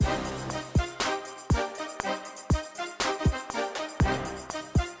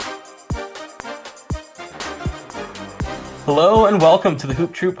Hello and welcome to the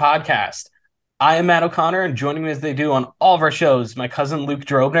Hoop Troop podcast. I am Matt O'Connor, and joining me as they do on all of our shows, my cousin Luke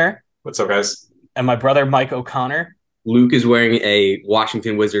Drobner What's up, guys? and my brother Mike O'Connor. Luke is wearing a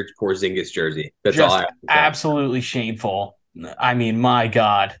Washington Wizards Porzingis jersey. That's all I Just have to say. absolutely shameful. I mean, my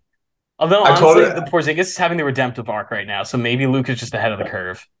God. Although I told honestly, it the Porzingis is having the redemptive arc right now, so maybe Luke is just ahead of the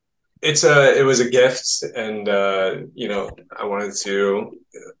curve. it was a gift, and I wanted to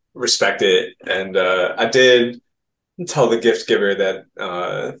respect it, and I did tell the gift giver that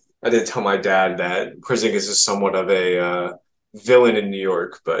I did tell my dad that Porzingis is somewhat of a villain in New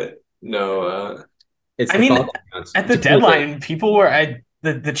York, but no, It's I the mean, thought that counts. at It's the a cool thing. deadline, people were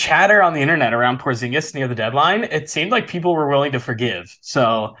the chatter on the internet around Porzingis near the deadline. It seemed like people were willing to forgive.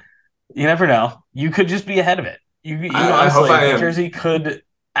 So you never know. You could just be ahead of it. You I hope honestly, I that am. jersey could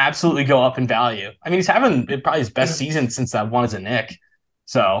absolutely go up in value. I mean, he's having probably his best season since that one as a Nick.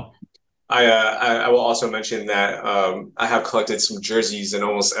 So I will also mention that I have collected some jerseys, and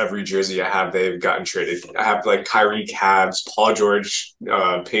almost every jersey I have, they've gotten traded. I have like Kyrie Cavs, Paul George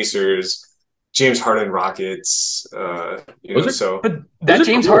Pacers, James Harden Rockets. Those are So but that those are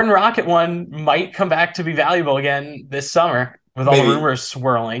James cool. Harden Rocket one might come back to be valuable again this summer with all the maybe, rumors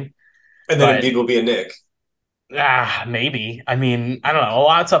swirling. and then But Embiid will be a Nick. maybe. I mean, I don't know. A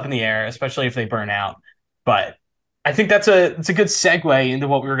lot's up in the air, especially if they burn out. But I think it's a good segue into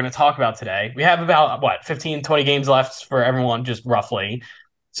what we were going to talk about today. We have about 15, 20 games left for everyone, just roughly.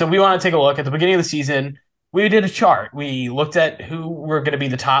 So we want to take a look at the beginning of the season. We did a chart. We looked at who were going to be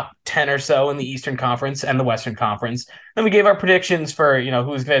the top 10 or so in the Eastern Conference and the Western Conference. Then we gave our predictions for,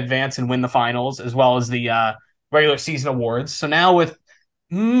 who's going to advance and win the finals, as well as the regular season awards. So now with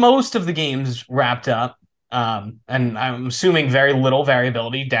most of the games wrapped up, and I'm assuming very little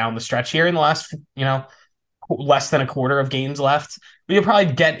variability down the stretch here in the last, less than a quarter of games left. We could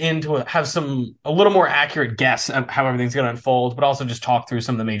probably get into it, have a little more accurate guess of how everything's going to unfold, but also just talk through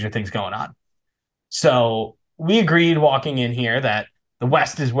some of the major things going on. So we agreed walking in here that the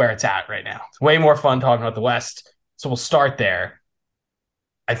West is where it's at right now. It's way more fun talking about the West. So we'll start there.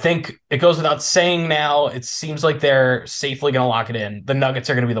 I think it goes without saying now, it seems like they're safely going to lock it in. The Nuggets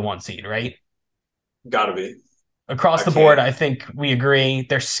are going to be the one seed, right? Gotta be. Across I the board, can't. I think we agree.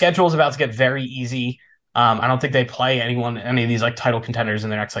 Their schedule is about to get very easy. I don't think they play any of these like title contenders in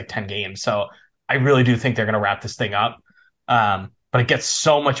their next like 10 games. So I really do think they're going to wrap this thing up. But it gets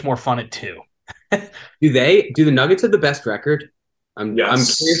so much more fun at two. Do the Nuggets have the best record? I'm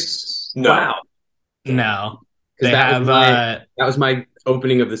curious. Yes. No. Wow. No, Because they have that was my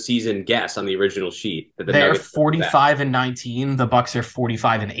opening of the season guess on the original sheet that the they're Nuggets are the best. 45 and 19. The Bucks are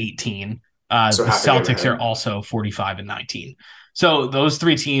 45 and 18. So The half a game Celtics are ahead. also 45 and 19. So those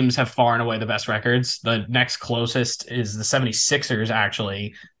three teams have far and away the best records. The next closest is the 76ers,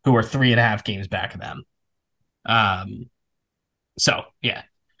 actually, who are 3.5 games back of them. Um, so yeah.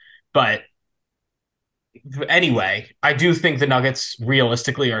 But anyway, I do think the Nuggets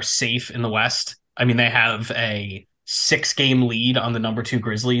realistically are safe in the West. I mean, they have a 6 game lead on the number two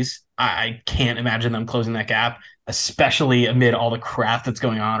Grizzlies. I can't imagine them closing that gap, especially amid all the crap that's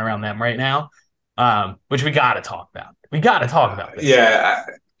going on around them right now. Which we got to talk about. We got to talk about this. Yeah.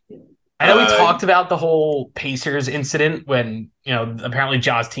 I know we talked about the whole Pacers incident when, apparently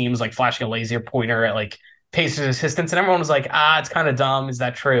Ja's team was like flashing a laser pointer at like Pacers assistants, and everyone was like, it's kind of dumb. Is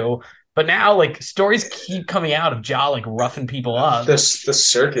that true? But now, like, stories keep coming out of Ja like roughing people up. The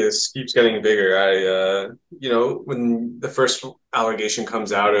circus keeps getting bigger. When the first allegation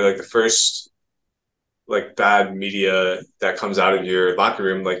comes out, or like the first like bad media that comes out of your locker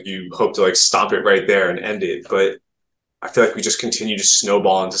room, like you hope to like stop it right there and end it. But I feel like we just continue to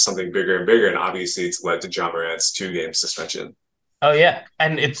snowball into something bigger and bigger, and obviously it's led to John Morant's 2 game suspension. Oh yeah,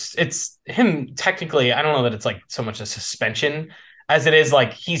 and it's him technically. I don't know that it's like so much a suspension as it is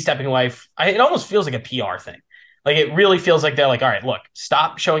like he's stepping away. It almost feels like a PR thing. Like it really feels like they're like, all right, look,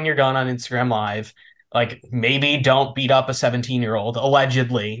 stop showing your gun on Instagram Live. Like maybe don't beat up a 17-year-old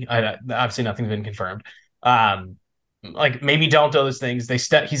allegedly. Obviously nothing's been confirmed. Um, like maybe don't do those things. He's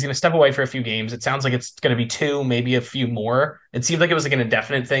going to step away for a few games. It sounds like it's going to be two, maybe a few more. It seemed like it was like an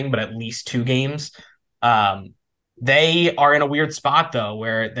indefinite thing, but at least 2 games. Um, they are in a weird spot though,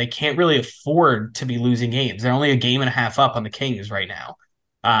 where they can't really afford to be losing games. They're only a game and a half up on the Kings right now.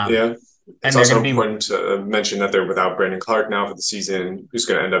 Um, Yeah. It's and they're also going to be, important to mention that they're without Brandon Clark now for the season, who's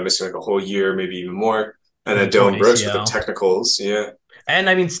going to end up missing like a whole year, maybe even more. And with a then torn Dylan Brooks with the ACL. technicals. Yeah. And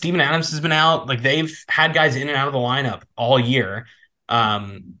I mean, Steven Adams has been out. Like they've had guys in and out of the lineup all year.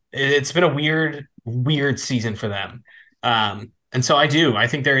 It's been a weird season for them. And so I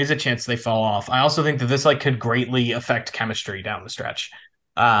think there is a chance they fall off. I also think that this like could greatly affect chemistry down the stretch.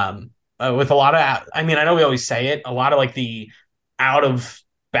 Um, with a lot of, I mean, I know we always say it, a lot of like the out of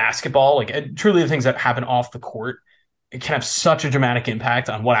basketball, like truly the things that happen off the court, it can have such a dramatic impact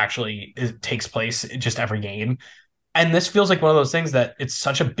on what actually takes place in just every game. And this feels like one of those things that it's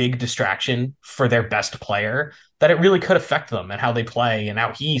such a big distraction for their best player that it really could affect them and how they play and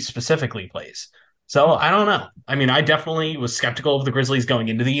how he specifically plays. So I don't know. I mean, I definitely was skeptical of the Grizzlies going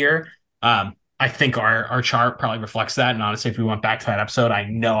into the year. I think our chart probably reflects that. And honestly, if we went back to that episode, I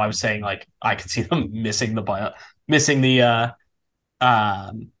know I was saying like I could see them missing the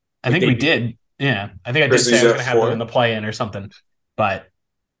I Like think we they did. Yeah. I think I did say I Grizzlies was at gonna have them in four. the play in or something. But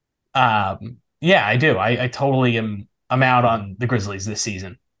yeah, I do. I totally am. I'm out on the Grizzlies this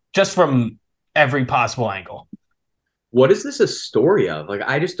season, just from every possible angle. What is this a story of? Like,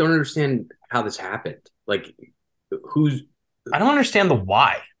 I just don't understand how this happened. Like, who's I don't understand the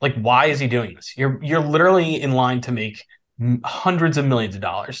why. Like, why is he doing this? You're literally in line to make hundreds of millions of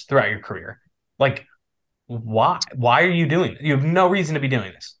dollars throughout your career. Like, why? Why are you doing it? You have no reason to be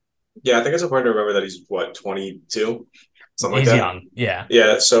doing this. Yeah, I think it's important to remember that he's what, 22, something like He's that. young. Yeah.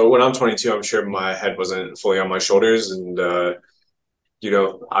 Yeah, so when I'm 22, I'm sure my head wasn't fully on my shoulders, and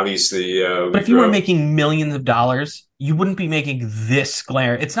obviously, But we if you were grew up. making millions of dollars, you wouldn't be making this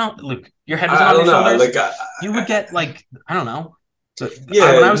glare. It's not, Luke, your head wasn't I on your don't know, shoulders. like, You would get like, I don't know.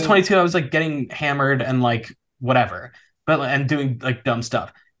 When I was yeah, 22, I was like getting hammered and like whatever, but and doing like dumb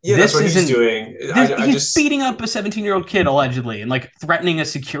stuff. yeah, that's This what he's isn't doing. I he's just, beating up a 17-year-old kid allegedly and like threatening a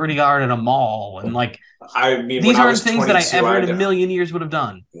security guard at a mall and like I mean, these aren't things that I ever in a million years would have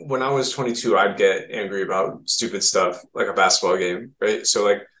done. when I was 22, I'd get angry about stupid stuff like a basketball game, right? So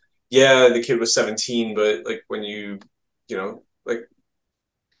like, yeah, the kid was 17, but like when like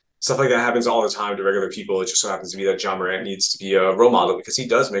stuff like that happens all the time to regular people. It just so happens to be that John Morant needs to be a role model because he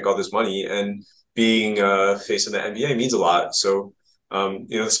does make all this money, and being face in the NBA means a lot. So,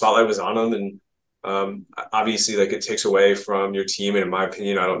 the spotlight was on him, and obviously, like it takes away from your team. And in my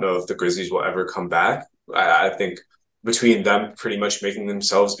opinion, I don't know if the Grizzlies will ever come back. I think between them pretty much making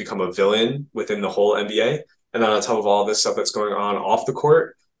themselves become a villain within the whole NBA, and then on top of all this stuff that's going on off the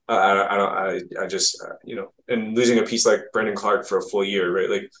court, I just and losing a piece like Brandon Clark for a full year, right?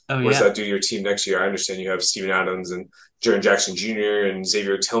 Like, Oh what does yeah, that do to your team next year? I understand you have Steven Adams and Jaren Jackson Jr. and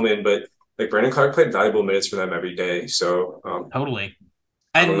Xavier Tillman, but like Brandon Clark played valuable minutes for them every day. So totally.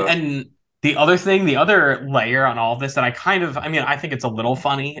 I don't And know. the other thing, the other layer on all of this that I mean, I think it's a little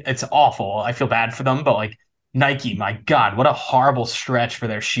funny. It's awful. I feel bad for them, but like Nike, my God, what a horrible stretch for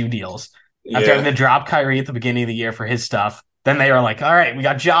their shoe deals. After having Yeah, to drop Kyrie at the beginning of the year for his stuff, then they were like, all right, we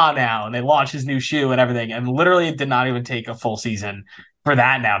got Ja now, and they launched his new shoe and everything. And literally it did not even take a full season for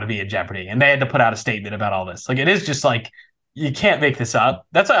that now to be in jeopardy. And they had to put out a statement about all this. Like it is just like you can't make this up.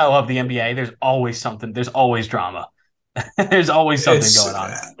 That's why I love the NBA. There's always something, there's always drama. There's always something it's. going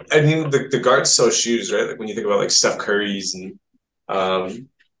on. I mean, the guards sell shoes, right? Like when you think about like Steph Curry's and Oh my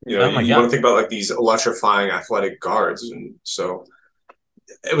you want to God. think about like these electrifying athletic guards, and so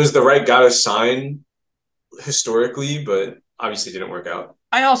it was the right guy to sign historically, but obviously didn't work out.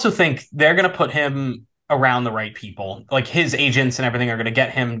 I also think they're going to put him around the right people. Like his agents and everything are going to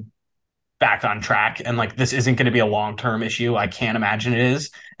get him back on track. And like this isn't going to be a long term issue. I can't imagine it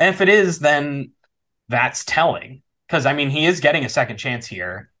is. And if it is, then that's telling. Because I mean, he is getting a second chance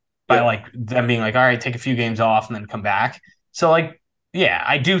here by Yeah. like them being like, all right, take a few games off and then come back. So like, yeah,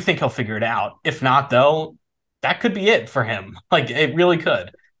 I do think he'll figure it out. If not, though, that could be it for him. Like it really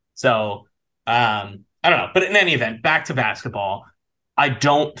could. So I don't know. But in any event, back to basketball. I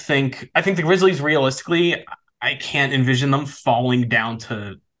think the Grizzlies realistically, I can't envision them falling down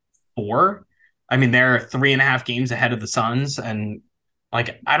to four. I mean, they're 3.5 games ahead of the Suns, and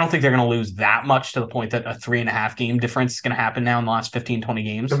like I don't think they're going to lose that much to the point that a 3.5 game difference is going to happen now in the last 15, 20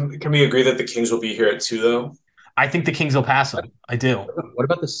 games. Can we agree that the Kings will be here at two though? I think the Kings will pass them. I do. what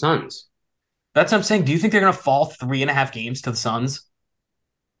about the Suns? That's what I'm saying. Do you think they're going to fall 3.5 games to the Suns?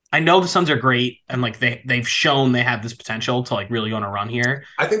 I know the Suns are great and like they've shown they have this potential to like really go on a run here,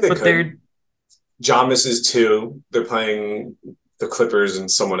 I think they but could. they're John misses two. They're playing the Clippers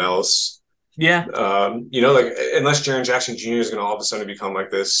and someone else. yeah. Like unless Jaren Jackson Jr. is going to all of a sudden become like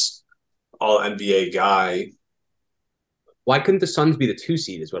this all NBA guy, Why couldn't the Suns be the 2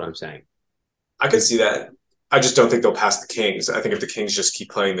 seed? Is what I'm saying. I could see that. I just don't think they'll pass the Kings. I think if the Kings just keep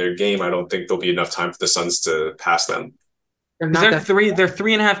playing their game, I don't think there'll be enough time for the Suns to pass them. They're Because not that. they're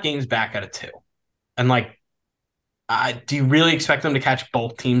 3.5 games back out of two. And like do you really expect them to catch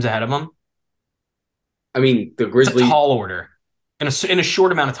both teams ahead of them? I mean, the It's a Grizzlies. tall order. In a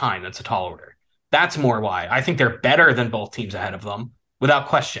short amount of time, that's a tall order. That's more why. I think they're better than both teams ahead of them, without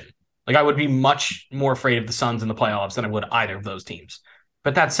question. Like I would be much more afraid of the Suns in the playoffs than I would either of those teams.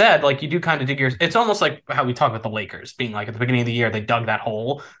 But that said, like you do kind of dig your. It's almost like how we talk about the Lakers being like at the beginning of the year they dug that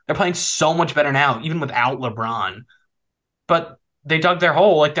hole. They're playing so much better now, even without LeBron. But they dug their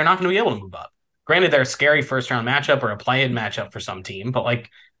hole. Like they're not going to be able to move up. Granted, they're a scary first round matchup or a play-in matchup for some team, but like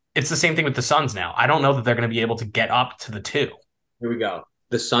it's the same thing with the Suns now. I don't know that they're going to be able to get up to the two. Here we go.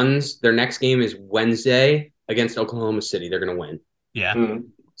 The Suns, their next game is Wednesday against Oklahoma City. They're going to win. Yeah,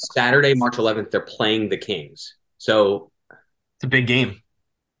 Saturday, March 11th, they're playing the Kings. So it's a big game.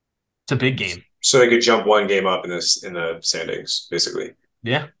 It's a big game. So they could jump one game up in the standings, basically.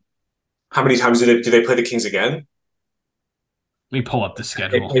 Yeah. How many times do they play the Kings again? Let me pull up the they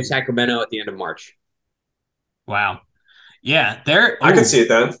schedule. play Sacramento at the end of March. Wow. Yeah, they're. I could see it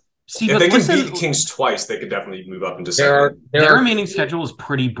then. See, If but they can listen, beat the Kings twice, they could definitely move up into There are second. there their are remaining schedule is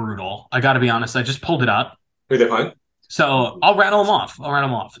pretty brutal. I got to be honest. I just pulled it up. Who are they playing? So I'll rattle them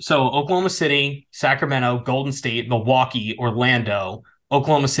off. So Oklahoma City, Sacramento, Golden State, Milwaukee, Orlando,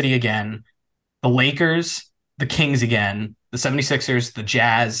 Oklahoma City again, the Lakers, the Kings again, the 76ers, the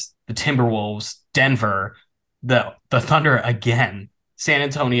Jazz, the Timberwolves, Denver, the Thunder again, San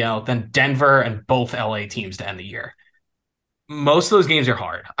Antonio, then Denver and both LA teams to end the year. Most of those games are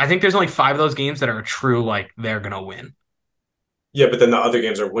hard. I think there's only 5 of those games that are true, like they're going to win. Yeah, but then the other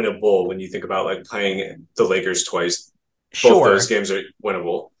games are winnable when you think about like playing the Lakers twice. Both Sure. those games are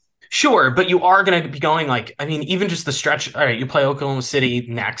winnable. Sure, but you are going to be going like, I mean, even just the stretch. All right, you play Oklahoma City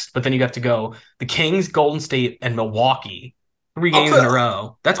next, but then you have to go the Kings, Golden State, and Milwaukee. 3 games in a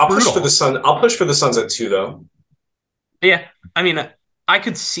row. That's I'll brutal. push for the Sun. I'll push for the Suns at 2 though. Yeah, I mean, I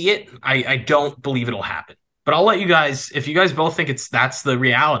could see it. I don't believe it'll happen, but I'll let you guys. If you guys both think that's the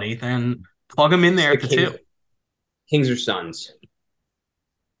reality, then plug them in there at the 2. Kings or Suns.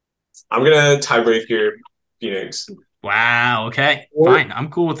 I'm gonna tiebreak here, Phoenix, Wow. Okay. Fine. I'm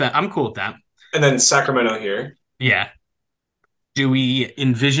cool with that. and then Sacramento here. Yeah. Do we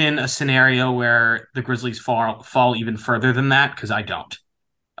envision a scenario where the Grizzlies fall even further than that? Because I don't.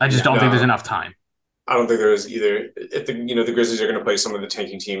 I just don't think there's enough time. I don't think there is either. If the Grizzlies are going to play some of the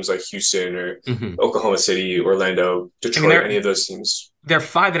tanking teams like Houston or Oklahoma City, Orlando, Detroit, any of those teams. They're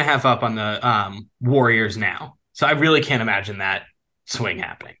 5.5 up on the Warriors now, so I really can't imagine that swing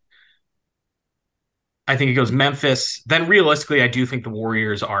happening. I think it goes Memphis. Then realistically, I do think the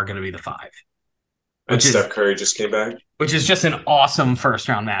Warriors are going to be the 5. And Steph Curry just came back. Which is just an awesome first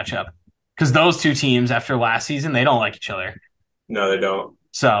round matchup. Because those two teams, after last season, they don't like each other. No, they don't.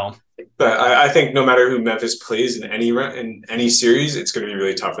 So, but I think no matter who Memphis plays in any series, it's going to be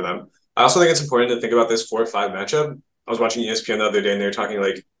really tough for them. I also think it's important to think about this 4 or 5 matchup. I was watching ESPN the other day, and they were talking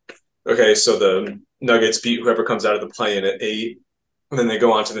like, okay, so the Nuggets beat whoever comes out of the play-in at 8, and then they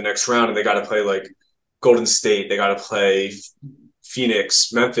go on to the next round, and they got to play like Golden State. They got to play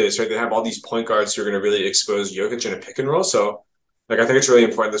Phoenix, Memphis, right? They have all these point guards who are going to really expose Jokic in a pick and roll. So, like, I think it's really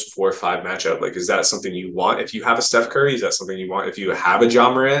important this 4 or 5 matchup. Like, is that something you want if you have a Steph Curry? Is that something you want if you have a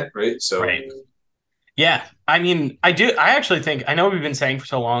Ja Morant, right? So, right. Yeah, I mean, I do. I actually think I know we've been saying for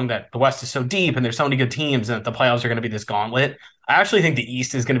so long that the West is so deep and there's so many good teams and that the playoffs are going to be this gauntlet. I actually think the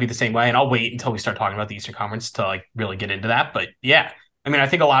East is going to be the same way, and I'll wait until we start talking about the Eastern Conference to like really get into that. But yeah, I mean, I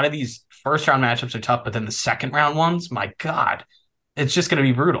think a lot of these first round matchups are tough, but then the second round ones, my God, it's just going to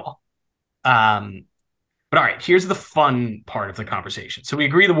be brutal. But all right, here's the fun part of the conversation. So we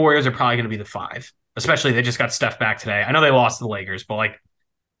agree the Warriors are probably going to be the 5, especially they just got Steph back today. I know they lost to the Lakers, but like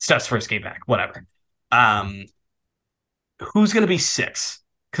Steph's first game back, whatever. Who's going to be 6?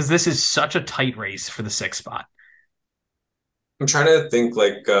 Because this is such a tight race for the 6th spot. I'm trying to think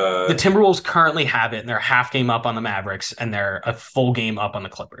like the Timberwolves currently have it, and they're a half game up on the Mavericks, and they're a full game up on the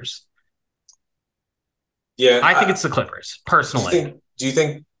Clippers. Yeah, I think it's the Clippers, personally. Do you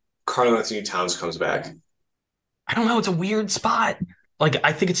think Karl-Anthony Towns comes back? I don't know. It's a weird spot. Like,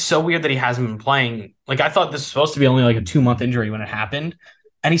 I think it's so weird that he hasn't been playing. Like, I thought this was supposed to be only like a 2-month injury when it happened,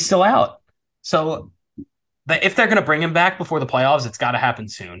 and he's still out. So if they're going to bring him back before the playoffs, it's got to happen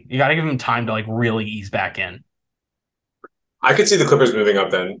soon. You got to give him time to like really ease back in. I could see the Clippers moving up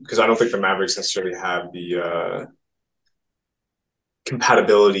then, because I don't think the Mavericks necessarily have the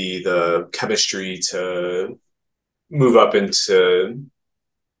compatibility, the chemistry to move up out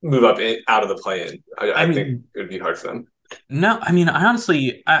of the play-in. I think it would be hard for them. No, I mean,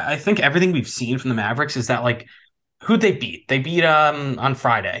 I think everything we've seen from the Mavericks is that like who'd they beat? They beat on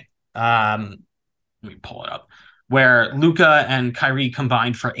Friday. Let me pull it up. Where Luka and Kyrie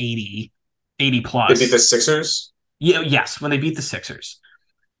combined for 80 plus. They beat the Sixers? Yeah, yes, when they beat the Sixers.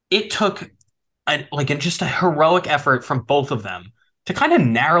 It took just a heroic effort from both of them to kind of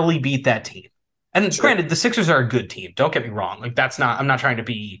narrowly beat that team. And granted, the Sixers are a good team. Don't get me wrong. Like I'm not trying to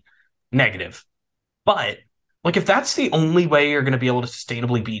be negative. But Like if that's the only way you're going to be able to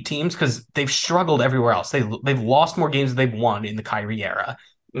sustainably beat teams, because they've struggled everywhere else. They've lost more games than they've won in the Kyrie era.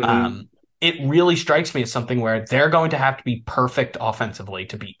 Hmm. Um, it really strikes me as something where they're going to have to be perfect offensively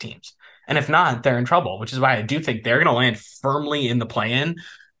to beat teams. And if not, they're in trouble, which is why I do think they're going to land firmly in the play-in.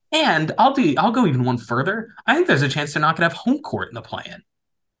 And I'll go even one further. I think there's a chance they're not going to have home court in the play-in.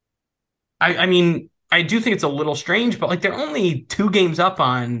 I mean, I do think it's a little strange, but like they're only 2 games up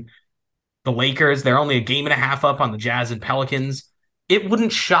on the Lakers. They're only a game and a half up on the Jazz and Pelicans. It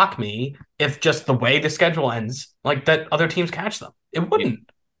wouldn't shock me if just the way the schedule ends, like that other teams catch them. It Yeah,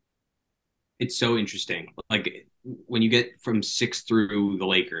 wouldn't. it's so interesting. Like when you get from six through the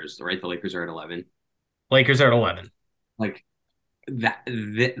Lakers, right? The Lakers are at 11. Lakers are at 11. Like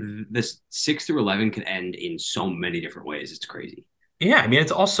this 6 through 11 can end in so many different ways. It's crazy. Yeah, I mean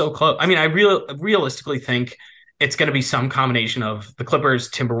it's all so close. I mean, I realistically think it's going to be some combination of the Clippers,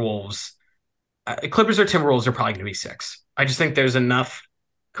 Timberwolves. Clippers or Timberwolves are probably going to be 6. I just think there's enough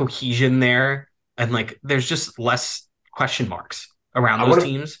cohesion there, and like there's just less question marks around I those want to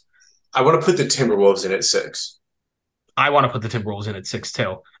teams. I want to put the Timberwolves in at 6. I want to put the Timberwolves in at 6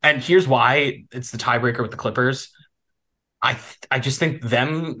 too. And here's why it's the tiebreaker with the Clippers. I just think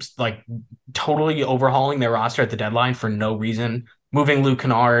them like totally overhauling their roster at the deadline for no reason, moving Luke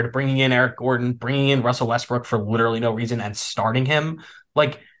Kennard, bringing in Eric Gordon, bringing in Russell Westbrook for literally no reason, and starting him.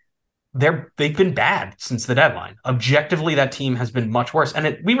 Like they've been bad since the deadline. Objectively, that team has been much worse.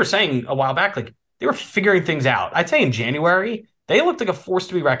 And we were saying a while back, like they were figuring things out. I'd say in January they looked like a force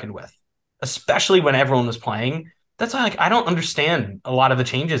to be reckoned with, especially when everyone was playing. That's why like I don't understand a lot of the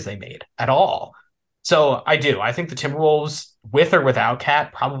changes they made at all. So I do. I think the Timberwolves, with or without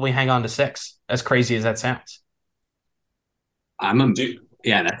Cat, probably hang on to 6. As crazy as that sounds. I'm a Do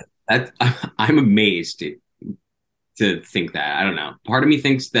yeah. I'm amazed to think that. I don't know. Part of me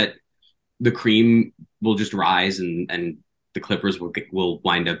thinks that the cream will just rise and the Clippers will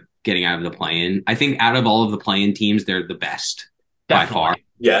wind up getting out of the play-in. I think out of all of the play-in teams, they're the best by far. Definitely.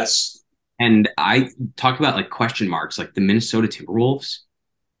 yes. And I talk about like question marks, like the Minnesota Timberwolves.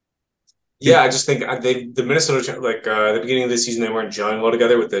 Yeah, I just think the Minnesota at the beginning of the season they weren't gelling well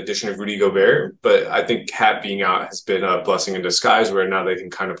together with the addition of Rudy Gobert, but I think Cat being out has been a blessing in disguise where now they can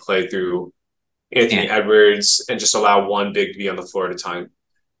kind of play through And Anthony Edwards and just allow one big to be on the floor at a time.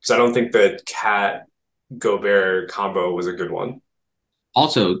 Because I don't think the Cat Gobert combo was a good one.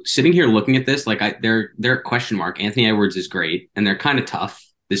 also sitting here looking at this, like they're question mark. Anthony Edwards is great, and they're kind of tough.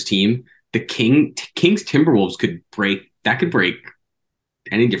 This team, the Kings Timberwolves could break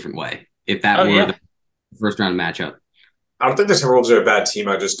any different way if that Oh were yeah. the first round matchup. I don't think the Timberwolves are a bad team.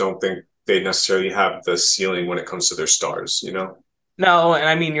 I just don't think they necessarily have the ceiling when it comes to their stars, you know? No, and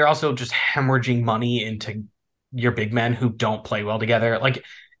I mean you're also just hemorrhaging money into your big men who don't play well together. Like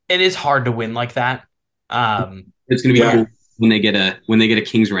it is hard to win like that. Um, It's going to be Yeah. cool when they get a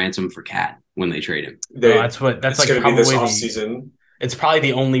King's ransom for Cat when they trade him. that's It's like gonna be this probably off the season. it's probably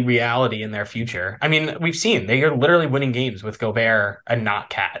the only reality in their future. I mean, we've seen they are literally winning games with Gobert and not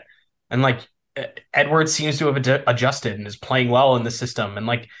Cat. And like Edwards seems to have adjusted and is playing well in the system. And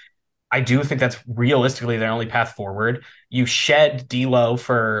like I do think that's realistically their only path forward. You shed D'Lo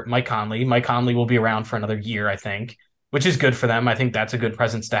for Mike Conley. Mike Conley will be around for another year, I think, which is good for them. I think that's a good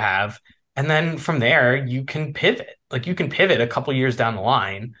presence to have. And then from there, you can pivot. Like you can pivot a couple years down the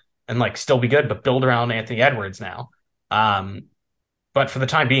line and like still be good, but build around Anthony Edwards now. Um, but for the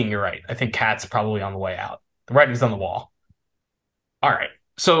time being, you're right. I think Cat's probably on the way out. The writing's on the wall. All right.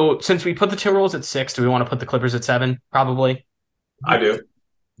 So since we put the Timberwolves at 6, do we want to put the Clippers at 7? Probably. I do.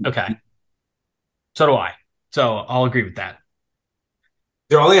 Okay. So do I. So I'll agree with that.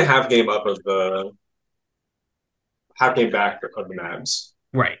 They're only a half game back of the Mavs.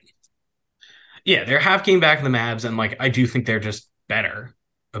 Right. Yeah, they're half game back in the Mavs, and like I do think they're just better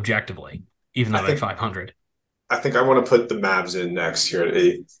objectively, even I though they're think 500. I think I want to put the Mavs in next here at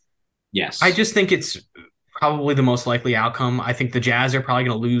 8. I Yes. just think it's probably the most likely outcome. I think the Jazz are probably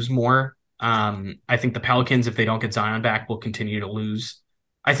going to lose more. I think the Pelicans, if they don't get Zion back, will continue to lose.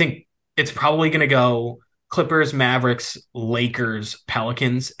 I think it's probably going to go Clippers, Mavericks, Lakers,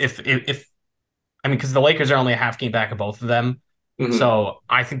 Pelicans. If I mean, because the Lakers are only a half game back of both of them, Mm-hmm. so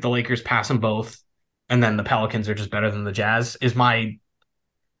I think the Lakers pass them both, and then the Pelicans are just better than the Jazz. Is my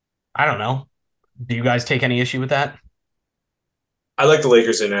I don't know. Do you guys take any issue with that? I like the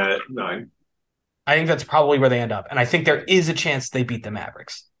Lakers in at 9. I think that's probably where they end up. And I think there is a chance they beat the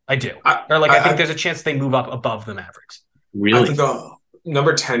Mavericks. I do. I Or like I, I think I there's a chance they move up above the Mavericks. I think Really? the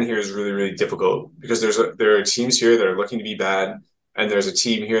number 10 here is really, really difficult because there are teams here that are looking to be bad, and there's a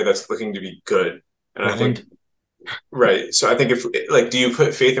team here that's looking to be good. And I think Portland. right. So I think if like, do you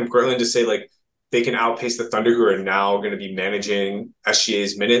put faith in Portland to say like they can outpace the Thunder, who are now going to be managing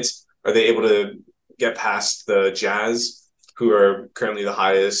SGA's minutes? Are they able to get past the Jazz, who are currently the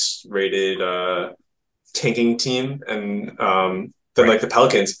highest rated tanking team? And then Right. like the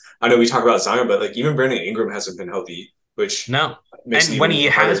Pelicans, I know we talk about Zion, but like even Brandon Ingram hasn't been healthy, which No. makes it And when even he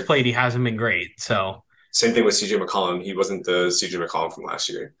has harder. played, he hasn't been great. So Same thing with CJ McCollum. He wasn't the CJ McCollum from last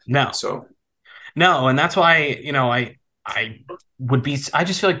year. no. So No, and that's why, I would be I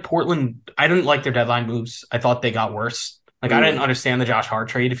just feel like Portland, I didn't like their deadline moves. I thought they got worse. Like I didn't mm, understand the Josh Hart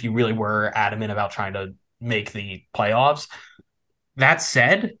trade if you really were adamant about trying to make the playoffs. That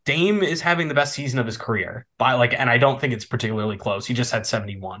said, Dame is having the best season of his career. By like and I don't think it's particularly close. He just had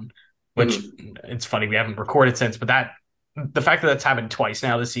 71, which mm. it's funny we haven't recorded since, but that the fact that that's happened twice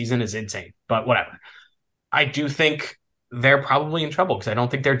now this season is insane. But whatever. I do think they're probably in trouble because I don't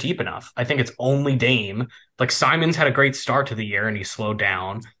think they're deep enough. I think it's only Dame. Like Simons had a great start to the year and he slowed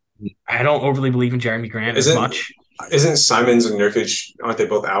down. I don't overly believe in Jeremy Grant as Isn't much. isn't Simons and Nurkic, aren't they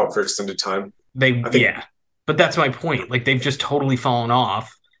both out for extended time? I think Yeah, but that's my point. Like they've just totally fallen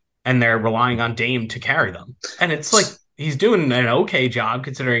off, and they're relying on Dame to carry them. And it's like he's doing an okay job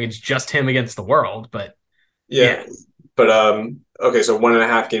considering it's just him against the world. But yeah, yeah, but okay, so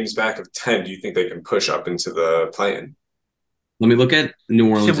 1.5 games back of 10. Do you think they can push up into the play-in? Let me look at New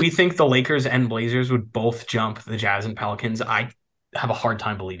so Orleans. we think the Lakers and Blazers would both jump the Jazz and Pelicans. I have a hard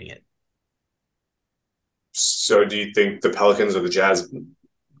time believing it. So do you think the Pelicans or the Jazz?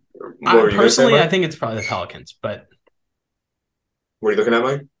 What were you gonna say, Personally, I Mike? think it's probably the Pelicans, but What are you looking at,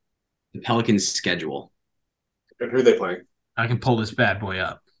 Mike? The Pelicans schedule. And who are they playing? I can pull this bad boy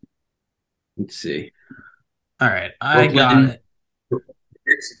up. Let's see. All right, I got Brooklyn. it.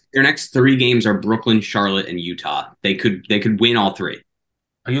 Their next three games are Brooklyn, Charlotte, and Utah. They could win all three.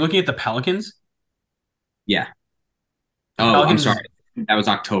 Are you looking at the Pelicans? Yeah. The Oh, I'm Pelicans, sorry. That was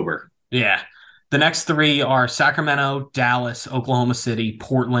October. yeah. The next three are Sacramento, Dallas, Oklahoma City,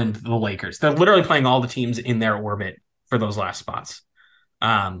 Portland, the Lakers. They're literally playing all the teams in their orbit for those last spots.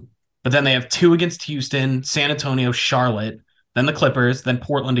 Um, but then they have two against Houston, San Antonio, Charlotte, then the Clippers, then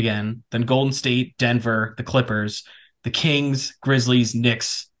Portland again, then Golden State, Denver, the Clippers, the Kings, Grizzlies,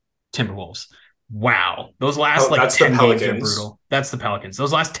 Knicks, Timberwolves. Wow. Those last like That's the 10 games are Pelicans. brutal. That's the Pelicans.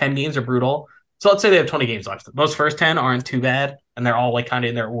 Those last 10 games are brutal. So let's say they have 20 games left. Those first 10 aren't too bad, and they're all like kind of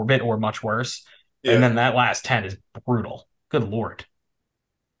in their orbit or much worse. And Yeah, then that last 10 is brutal. Good Lord.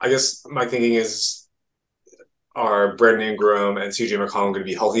 I guess my thinking is, are Brandon Ingram and CJ McCollum going to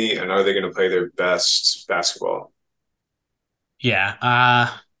be healthy, and are they going to play their best basketball?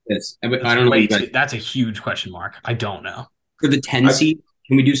 Yeah. Yes. I That's don't know what way you guys too, that's a huge question mark. I don't know. for the 10 I seed.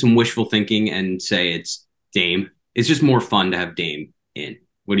 Can we do some wishful thinking and say it's Dame? It's just more fun to have Dame in.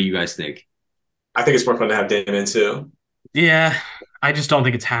 What do you guys think? I think it's more fun to have Dame in too. Yeah, I just don't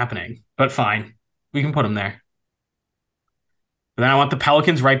think it's happening. But fine, we can put him there. But then I want the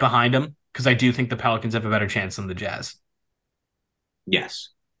Pelicans right behind him because I do think the Pelicans have a better chance than the Jazz. Yes.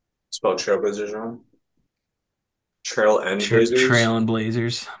 Spelled Trailblazers wrong. Trail and Blazers. Trail and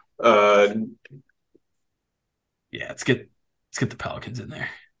Blazers. Uh, Yeah, let's get the Pelicans in there.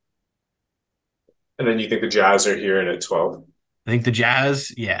 and then you think the Jazz are here in at 12? I think the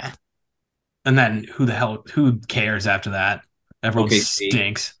Jazz, yeah. And then who cares after that? Everyone Okay. See.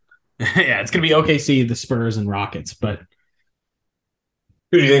 stinks. Yeah, it's gonna be OKC, the Spurs, and Rockets, but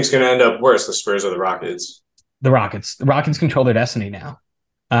Who do you think is going to end up worse, the Spurs or the Rockets? the Rockets. The Rockets control their destiny now.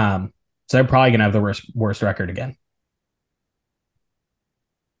 So they're probably gonna have the worst record again.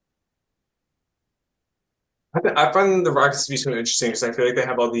 I find the Rockets to be so interesting because I feel like they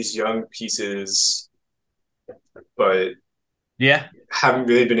have all these young pieces, but Yeah, haven't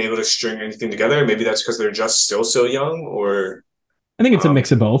really been able to string anything together. Maybe that's because they're just still so young, or I think it's a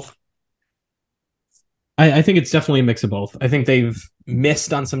mix um, of both. I think it's definitely a mix of both. I think they've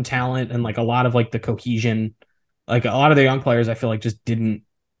missed on some talent and like a lot of like the cohesion. Like a lot of the young players, I feel like just didn't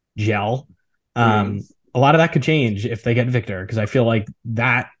gel. mm, A lot of that could change if they get Victor, because I feel like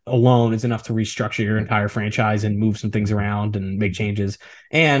that alone is enough to restructure your entire franchise and move some things around and make changes.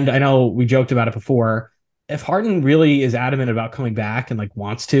 And I know we joked about it before. If Harden really is adamant about coming back and like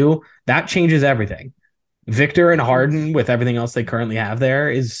wants to, that changes everything. Victor and Harden, with everything else they currently have there,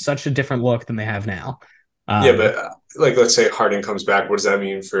 is such a different look than they have now. yeah, Um, but like let's say Harden comes back, what does that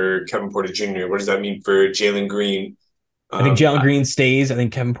mean for Kevin Porter Jr.? What does that mean for Jalen Green? I think Jalen I, Green stays. I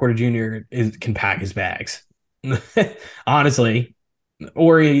think Kevin Porter Jr. Can pack his bags. Honestly,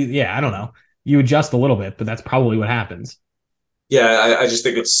 yeah, I don't know. You adjust a little bit, but that's probably what happens. yeah, I just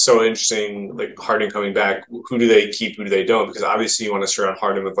think it's so interesting. Like Harden coming back, who do they keep? Who do they don't? Because obviously you want to surround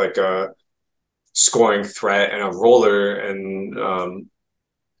Harden with like a scoring threat and a roller, and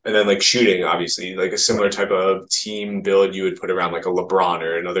And then like shooting, obviously, like a similar Right. type of team build you would put around like a LeBron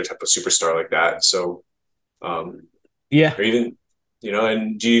or another type of superstar like that. So, um, Yeah. or even,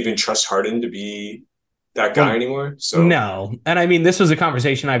 and do you even trust Harden to be that guy Well, anymore? So, no. And I mean, this was a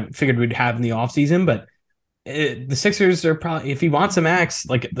conversation I figured we'd have in the offseason, but the Sixers are probably, if he wants a max,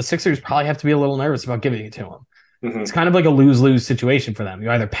 like the Sixers probably have to be a little nervous about giving it to him. It's mhm. kind of like a lose lose situation for them.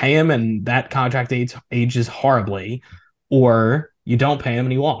 You either pay him and that contract ages horribly, or you don't pay him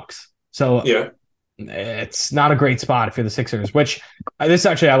and he walks. So Yeah, it's not a great spot if you're the Sixers, which this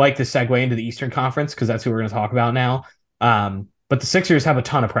actually, I like this segue into the Eastern Conference because that's who we're going to talk about now. But the Sixers have a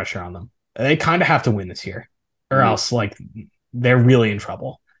ton of pressure on them. They kind of have to win this year, or mhm. else like they're really in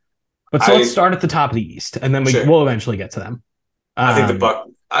trouble. But so let's I start at the top of the East, and then sure. we'll eventually get to them. I think the Um, Buck.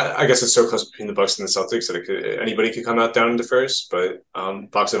 I guess it's so close between the Bucks and the Celtics that anybody could come out down into first. But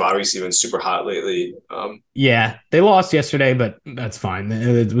Bucks have obviously been super hot lately. yeah, they lost yesterday, but that's fine.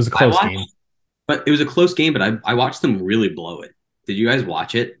 It was a I close game. watched, but it was a close game. But I watched them really blow it. Did you guys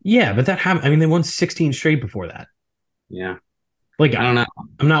watch it? Yeah, but that happened. I mean, they won 16 straight before that. Yeah, Like, I don't know.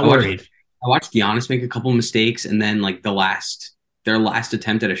 I'm not I watched worried. I watched Giannis make a couple mistakes, and then like their last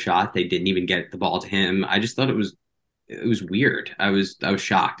attempt at a shot, they didn't even get the ball to him. I just thought it was weird. I was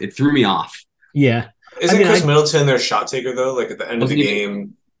shocked. It threw me off. Yeah, I Isn't mean, Chris Middleton their shot taker though? Like at the end of the Wasn't even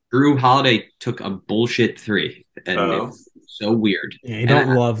game. Drew Holiday took a bullshit three, and Uh, it's so weird, yeah, you and don't it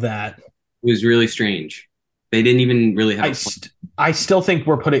love that. was really strange. They didn't even really have I a plan. st- I still think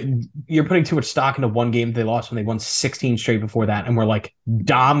you're putting too much stock into one game they lost when they won 16 straight before that, and we're like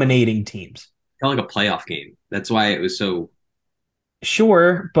dominating teams. Felt like a playoff game. That's why it was so.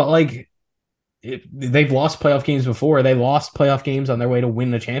 Sure, but like they've lost playoff games before. They lost playoff games on their way to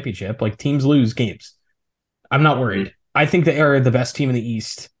win the championship. Like teams lose games. I'm not Mm, worried. I think they are the best team in the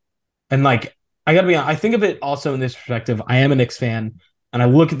East. And like I gotta be honest, I think of it also in this perspective. I am a Knicks fan, and I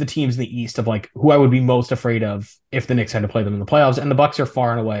look at the teams in the East of like who I would be most afraid of if the Knicks had to play them in the playoffs, and the Bucks are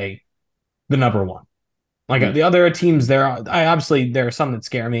far and away the number one. Like mm. the other teams, there are some that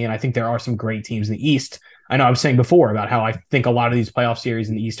scare me, and I think there are some great teams in the East. I know I was saying before about how I think a lot of these playoff series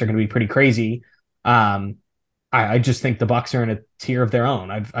in the East are going to be pretty crazy. Um, I just think the Bucks are in a tier of their own.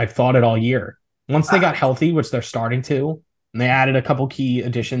 I've thought it all year. Once they got healthy, which they're starting to, and they added a couple key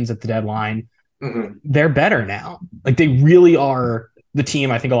additions at the deadline, mhm. they're better now. Like they really are the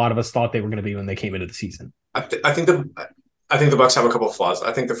team I think a lot of us thought they were going to be when they came into the season. I think the Bucks have a couple of flaws.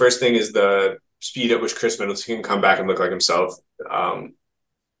 I think the first thing is the speed at which Chris Middleton can come back and look like himself. Um,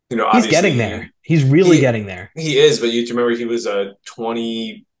 He's getting obviously there. He's really he getting there. he is, but you remember he was a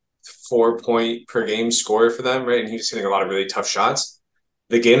 24 point per game scorer for them, right? And he was hitting a lot of really tough shots.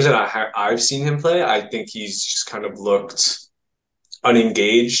 The games that I've seen him play, I think he's just kind of looked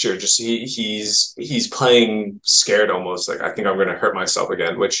unengaged or just he's playing scared almost. Like I think I'm going to hurt myself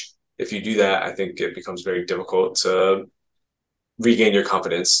again. Which if you do that, I think it becomes very difficult to regain your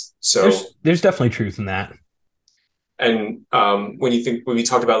confidence. So There's definitely truth in that. and when we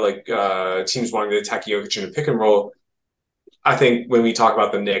talk about like teams wanting to attack Jokic in a pick and roll, I think when we talk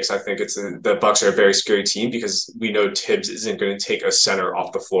about the Knicks, I think the Bucks are a very scary team because we know Tibbs isn't going to take a center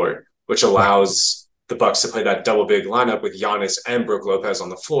off the floor, which Right. allows the Bucks to play that double big lineup with Giannis and Brook Lopez on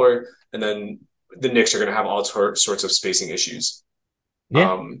the floor, and then the Knicks are going to have all sorts of spacing issues.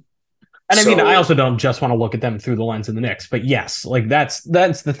 Yeah. Um, And I mean, I so also don't just want to look at them through the lens of the Knicks, but yes, like that's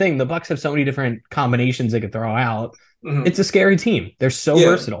the thing. The Bucks have so many different combinations they could throw out. mhm. It's a scary team. They're so Yeah,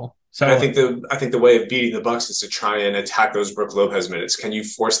 versatile. and I So think the way of beating the Bucks is to try and attack those Brook Lopez minutes. Can you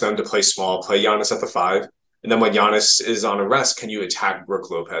force them to play small, play Giannis at the five, and then when Giannis is on a rest, can you attack Brook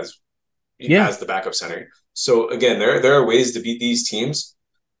Lopez yeah, as the backup center? So again, there are ways to beat these teams.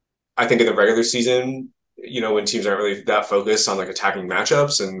 I think in the regular season, when teams aren't really that focused on like attacking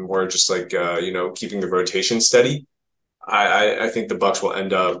matchups and more just like keeping the rotation steady, I think the Bucks will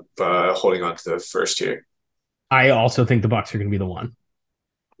end up holding on to the first here. I also think the Bucks are going to be the one.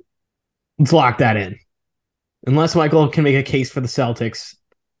 Let's lock that in. Unless Michael can make a case for the Celtics.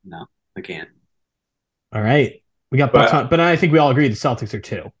 No, I can't. All right. We got Bucks But on, but I think we all agree the Celtics are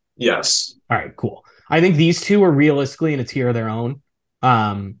two. yes, All right, cool. I think these two are realistically in a tier of their own.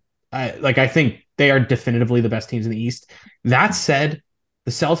 I think they are definitively the best teams in the East. That said,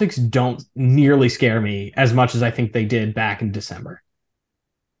 the Celtics don't nearly scare me as much as I think they did back in December.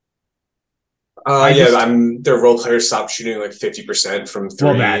 I yeah, just their role players stopped shooting like 50% from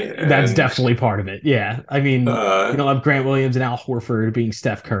well three, that's and definitely part of it. Yeah, I mean you uh, don't have Grant Williams and Al Horford being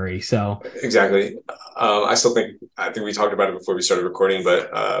Steph Curry, so exactly. I think we talked about it before we started recording,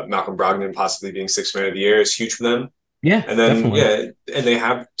 but Malcolm Brogdon possibly being sixth man of the year is huge for them. yeah, And then definitely. yeah, and they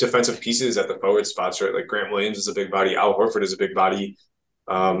have defensive pieces at the forward spots, right? Like Grant Williams is a big body, Al Horford is a big body.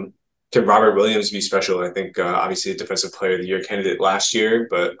 Can Robert Williams be special? I think obviously a defensive player of the year candidate last year,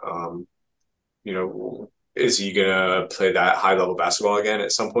 but is he gonna play that high level basketball again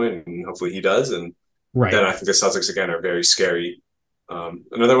at some point? And hopefully he does. And then Right. I think the Celtics again are very scary.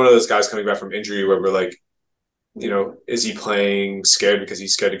 Another one of those guys coming back from injury where we're like, is he playing scared because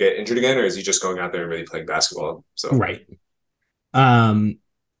he's scared to get injured again, or is he just going out there and really playing basketball? So Right. Um,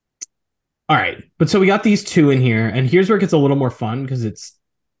 all right. But so we got these two in here, and here's where it gets a little more fun because it's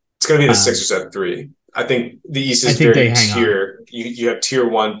going to be the um, Sixers at 3. I think the East I is think they very hang on. tier. You have tier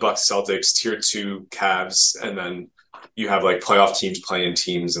 1 Bucks Celtics, tier 2 Cavs, and then you have like playoff teams playing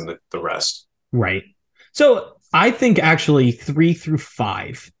teams and the rest. Right. So I think actually 3 through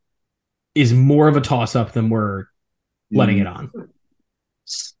 5 is more of a toss up than we're letting it on.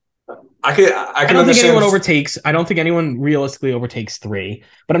 I can don't think understand. anyone overtakes. I don't think anyone realistically overtakes 3.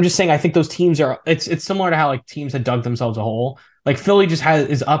 But I'm just saying I think those teams are. It's similar to how like teams had dug themselves a hole. Like Philly just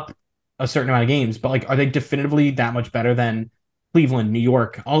is up a certain amount of games, but like are they definitively that much better than Cleveland, New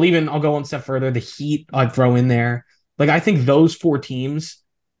York? I'll go one step further. The Heat I'd throw in there. Like I think those 4 teams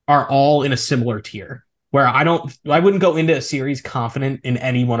are all in a similar tier where I wouldn't go into a series confident in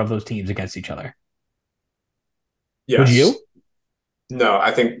any one of those teams against each other. Would Yes. you? No,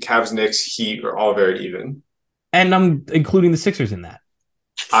 I think Cavs, Knicks, Heat are all very even. And I'm including the Sixers in that.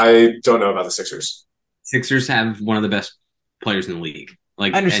 I don't know about the Sixers. Sixers have one of the best players in the league.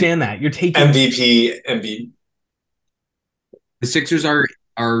 Like I understand that. You're taking MVP, MVP. the Sixers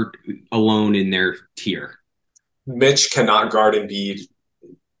are alone in their tier. Mitch cannot guard Embiid.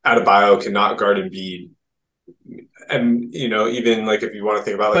 Adebayo cannot guard Embiid. And even like if you want to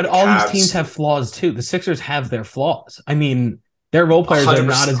think about like but the all Cavs, these teams have flaws too. The Sixers have their flaws. I mean, their role players are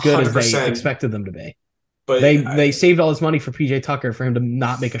not as good as they 100%. expected them to be. But They saved all this money for PJ Tucker for him to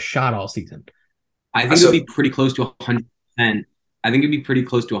not make a shot all season. I think it would be pretty close to 100%. I think it'd be pretty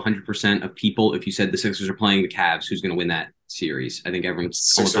close to 100% of people if you said the Sixers are playing the Cavs, who's going to win that series. I think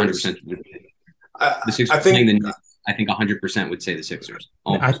everyone's almost 100%. The Sixers playing the Knicks, I think 100% would say the Sixers.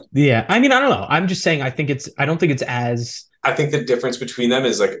 I mean, I don't know. I'm just saying I don't think it's as. I think the difference between them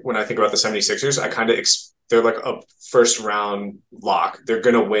is like when I think about the 76ers, I kind of they're like a first round lock. They're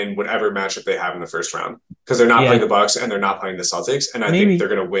going to win whatever matchup they have in the first round because they're not playing the Bucks and they're not playing the Celtics. And I think they're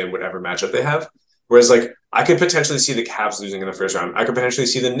going to win whatever matchup they have. Whereas like I could potentially see the Cavs losing in the first round. I could potentially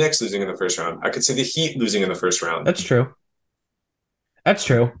see the Knicks losing in the first round. I could see the Heat losing in the first round. That's true. That's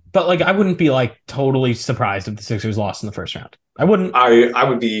true. But like I wouldn't be like totally surprised if the Sixers lost in the first round. I wouldn't. I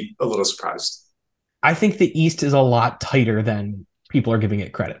would be a little surprised. I think the East is a lot tighter than people are giving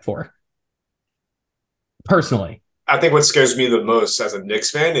it credit for. Personally. I think what scares me the most as a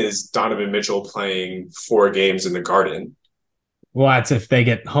Knicks fan is Donovan Mitchell playing 4 games in the Garden. Well, that's if they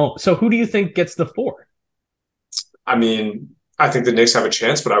get home. So who do you think gets the 4? I mean, I think the Knicks have a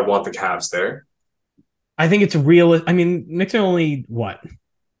chance, but I want the Cavs there. I think it's real. I mean, Knicks are only,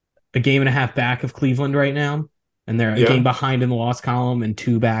 a game and a half back of Cleveland right now. And they're a game behind in the loss column and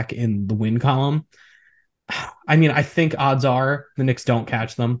 2 back in the win column. I mean, I think odds are the Knicks don't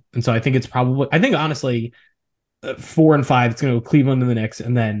catch them. And so I think honestly, 4 and 5, it's going to go Cleveland and the Knicks,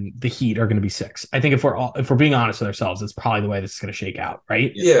 and then the Heat are going to be 6. I think if we're being honest with ourselves, that's probably the way this is going to shake out,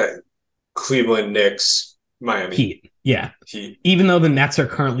 right? Yeah. Cleveland, Knicks, Miami. Heat. Yeah. Heat. Even though the Nets are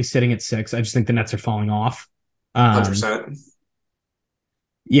currently sitting at 6, I just think the Nets are falling off. 100%.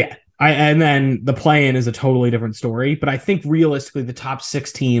 Yeah. And then the play-in is a totally different story. But I think realistically, the top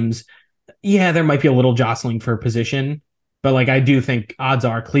 6 teams, there might be a little jostling for position. But like I do think odds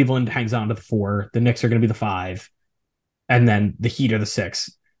are Cleveland hangs on to the 4, the Knicks are going to be the 5, and then the Heat are the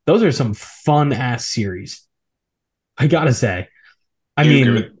 6. Those are some fun-ass series. I gotta say. Do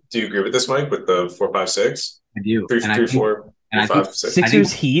you agree with this, Mike, with the 4, 5, 6? I do. 3, 4, 5, 6.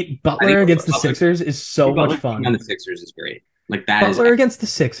 Sixers Heat, Butler against the Sixers is so much fun. On the Sixers is great. Like that Butler against the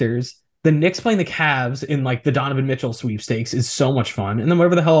Sixers, the Knicks playing the Cavs in like the Donovan Mitchell sweepstakes is so much fun. And then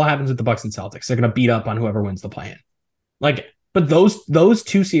whatever the hell happens with the Bucks and Celtics, they're gonna beat up on whoever wins the play-in. Like, but those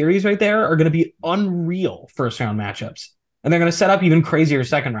 2 series right there are gonna be unreal first round matchups. And they're gonna set up even crazier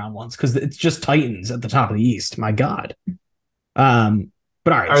second round ones because it's just Titans at the top of the East. My God.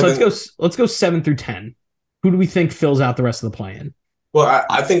 But all right, so let's go 7 through 10. Who do we think fills out the rest of the play-in? Well,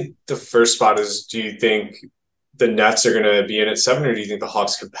 I think the first spot is, do you think the Nets are going to be in at 7, or do you think the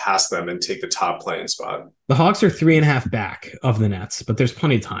Hawks could pass them and take the top playing spot? The Hawks are 3.5 back of the Nets, but there's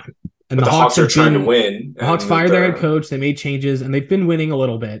plenty of time. And the Hawks are trying to win. The Hawks fired their head coach. They made changes, and they've been winning a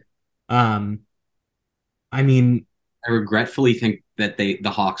little bit. I mean, I regretfully think that the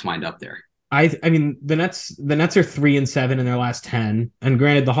Hawks wind up there. I mean the Nets are 3-7 in their last 10. And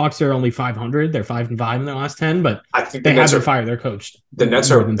granted, the Hawks are only 500. They're 5-5 in their last 10, but I think they haven't fired their coach the Nets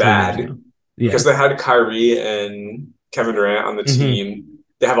more are than 3 years bad now. because Yeah. they had Kyrie and Kevin Durant on the Hmm. team.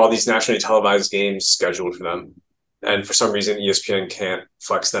 They have all these nationally televised games scheduled for them, and for some reason, ESPN can't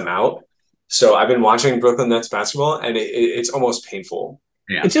flex them out. So I've been watching Brooklyn Nets basketball, and it's almost painful.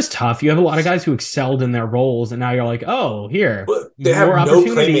 Yeah. It's just tough. You have a lot of guys who excelled in their roles, and now you're like, oh, here, But they have more no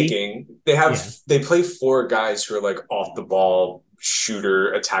opportunity. playmaking. Yeah. They play four guys who are like off the ball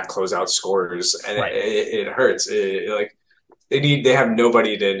shooter, attack, closeout scorers, and Right. it hurts. Like they have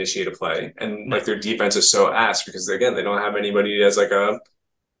nobody to initiate a play, and No. like their defense is so ass because again they don't have anybody as like a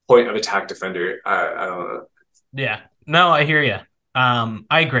point of attack defender. I don't know. Yeah. No, I hear you.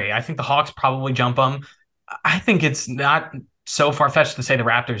 I agree. I think the Hawks probably jump them. I think it's not so far fetched to say the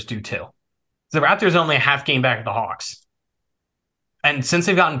Raptors do too. The Raptors are only a half game back of the Hawks, and since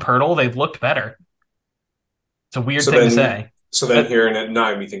they've gotten Pirtle, they've looked better. It's a weird So thing to then say. so then But here in at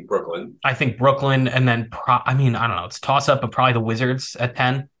nine we think Brooklyn. I think Brooklyn, and then I mean, I don't know. It's toss up, but probably the Wizards at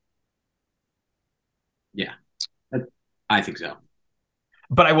 10. Yeah. I think so.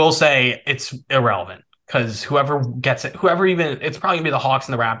 But I will say it's irrelevant because whoever gets it, whoever even, it's probably gonna be the Hawks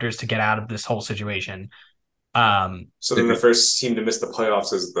and the Raptors to get out of this whole situation. So then the first team to miss the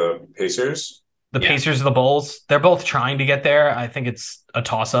playoffs is the Pacers. The Yeah. Pacers or the Bulls, they're both trying to get there. I think it's a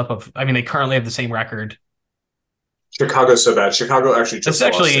toss up of, I mean, they currently have the same record. Chicago's so bad. Chicago actually just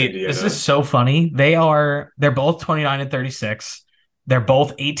lost to This Indiana. is so funny. They're both 29 and 36. They're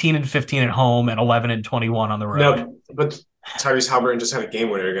both 18 and 15 at home and 11 and 21 on the road. No, but Tyrese Halliburton just had a game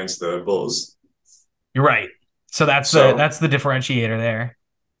winner against the Bulls. You're right. So So that's the differentiator there.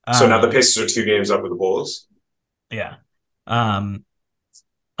 so now the Um, Pacers are 2 games up with the Bulls. yeah.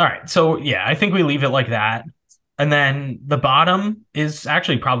 All right. So yeah, I think we leave it like that. And then the bottom is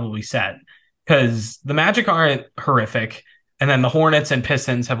actually probably set because the Magic aren't horrific. And then the Hornets and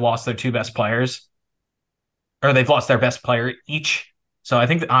Pistons have lost their two best players, or they've lost their best player each. So I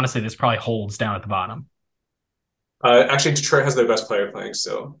think that honestly, this probably holds down at the bottom. Actually, Detroit has their best player playing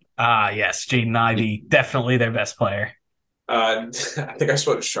still. Yes, Jaden Ivey, definitely their best player. I think I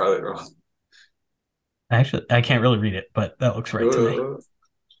spelled Charlotte wrong. Actually, I can't really read it, but that looks right to me.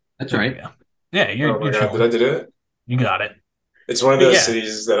 That's There you right. go. Yeah, Oh my you're God, did I chilling. do it? You got it. It's one of But those yeah,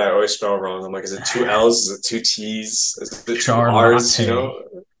 cities that I always spell wrong. I'm like, is it two L's? Is it two T's? Is it two R's? You Charlotte.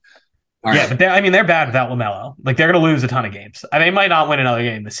 know? All Yeah, right. but I mean, they're bad without LaMelo. Like they're going to lose a ton of games. They might not win another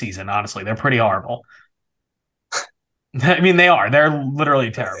game this season. Honestly, they're pretty horrible. I mean, they are. They're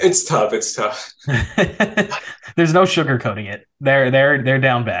literally terrible. It's tough. It's tough. There's no sugarcoating it. They're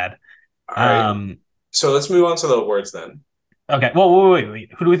down bad. All right. Um. So let's move on to the awards then. Okay. Well,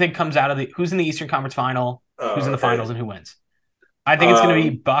 wait. Who do we think comes out of the? Who's in the Eastern Conference Final? Who's in Oh, the okay. finals, and who wins? I think it's going to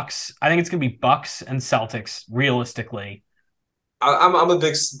be Um, Bucks. I think it's going to be Bucks and Celtics. Realistically, I'm a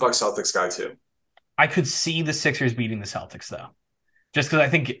big Bucks Celtics guy too. I could see the Sixers beating the Celtics though, just because I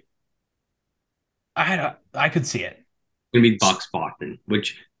think I could see it. Gonna be Bucks Boston,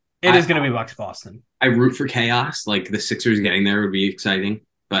 which It I is going to be Bucks Boston. I root for chaos. Like the Sixers getting there would be exciting,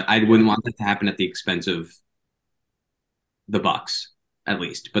 but I Yeah. wouldn't want that to happen at the expense of the Bucks, at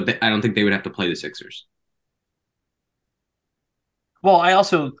least. But I don't think they would have to play the Sixers. Well, I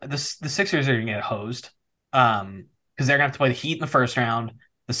also the Sixers are going to get hosed, because they're going to have to play the Heat in the first round,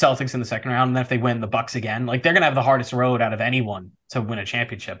 the Celtics in the second round, and then if they win, the Bucks again. Like they're going to have the hardest road out of anyone to win a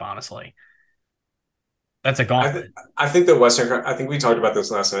championship. Honestly, that's a I th gauntlet. I think the Western. I think we talked about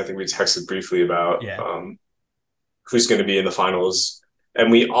this last night. I think we texted briefly about Yeah. who's going to be in the finals, and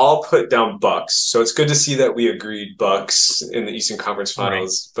we all put down Bucks. So it's good to see that we agreed Bucks in the Eastern Conference Right.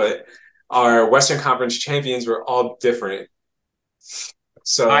 Finals. But our Western Conference champions were all different.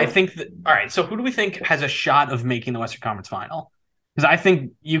 So I think that. All right. So who do we think has a shot of making the Western Conference Final? Because I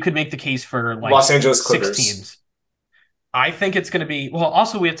think you could make the case for like Los Angeles 6 Clippers. teams. I think it's going to be, well,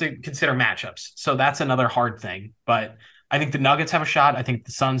 also we have to consider matchups. So that's another hard thing. But I think the Nuggets have a shot. I think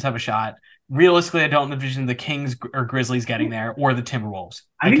the Suns have a shot. Realistically, I don't envision the Kings or Grizzlies getting there or the Timberwolves.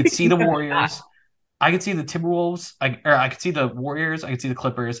 I could see the Warriors. I could see the Timberwolves. I could see the Warriors. I could see the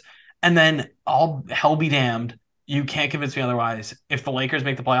Clippers. And then all hell be damned. You can't convince me otherwise. If the Lakers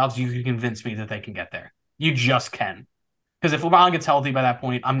make the playoffs, you can convince me that they can get there. You just can. Because if LeBron gets healthy by that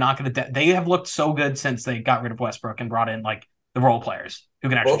point, I'm not going to. They have looked so good since they got rid of Westbrook and brought in like the role players who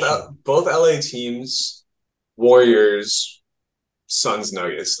can actually shoot. Both LA teams, Warriors, Suns,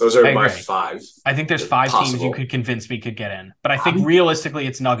 Nuggets. Those are I my agree. five. I think there's 5 teams you Possible. could convince me could get in, but I think realistically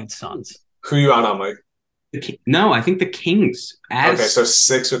it's Nuggets Suns. Who you on, Mike? No, I think the Kings. Okay, so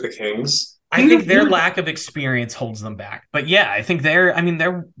 6 with the Kings. I Kings think are their good. lack of experience holds them back. But yeah, I think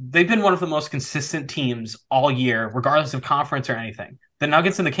they've been one of the most consistent teams all year, regardless of conference or anything. The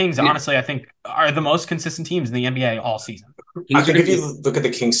Nuggets and the Kings, Yeah, honestly, I think are the most consistent teams in the NBA all season. I Kings are think going if to you be. look at the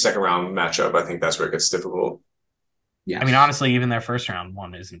Kings second round matchup, I think that's where it gets difficult. I mean, Yes. honestly, even their first round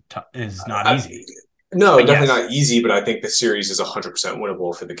one is not I, easy. no, But definitely yes, not easy, but I think the series is 100%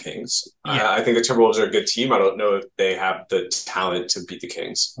 winnable for the Kings. yeah, I think the Timberwolves are a good team. I don't know if they have the talent to beat the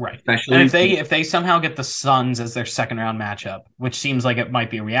Kings. right. And if Especially they somehow get the Suns as their second round matchup, which seems like it might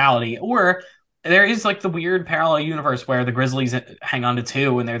be a reality, or there is like the weird parallel universe where the Grizzlies hang on to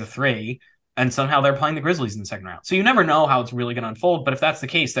two and they're the three, and somehow they're playing the Grizzlies in the second round. So you never know how it's really going to unfold. But if that's the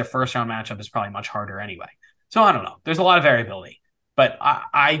case, their first round matchup is probably much harder anyway. So I don't know. There's a lot of variability, but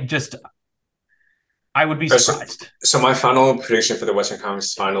I would be All right, so, surprised. so my final prediction for the Western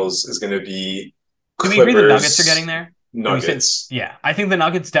Conference Finals is going to be Do we agree the Nuggets are getting Clippers there? Do we say, Nuggets. yeah, I think the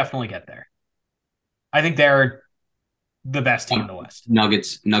Nuggets definitely get there. I think they're the best team in the West.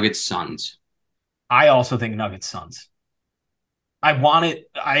 Nuggets, Suns. I also think Nuggets Suns. I want it.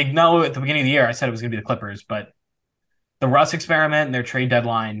 I know at the beginning of the year I said it was going to be the Clippers, but the Russ experiment and their trade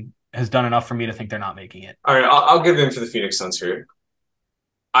deadline has done enough for me to think they're not making it. All right, I'll give in for the Phoenix Suns here.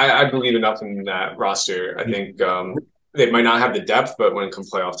 I believe enough in that roster. I think they might not have the depth, but when it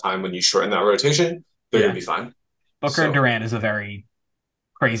comes playoff time, when you shorten that rotation, they're going Yeah, to be fine. Booker and So Durant is a very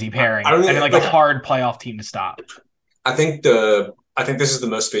crazy I pairing don't and think like a like hard playoff team to stop. I think this is the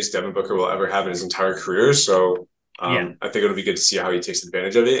most space Devin Booker will ever have in his entire career. So Yeah. I think it'll be good to see how he takes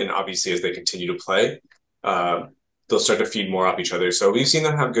advantage of it. And obviously, as they continue to play, uh, they'll start to feed more off each other. So we've seen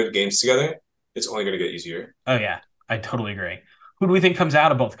them have good games together. It's only going to get easier. Oh yeah, I totally agree. Who do we think comes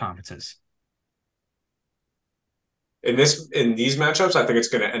out of both conferences? In these matchups, I think it's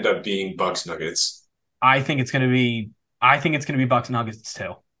going to end up being Bucks Nuggets. I think it's going to be. I think it's going to be Bucks Nuggets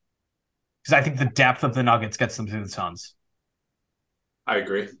too, because I think the depth of the Nuggets gets them through the Suns. I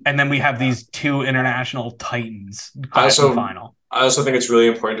agree. And then we have these two international titans I clash in the also final. I also think it's really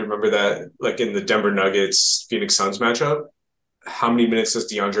important to remember that, like in the Denver Nuggets Phoenix Suns matchup, how many minutes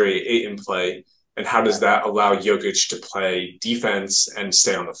does DeAndre Ayton play, and how does that allow Jokic to play defense and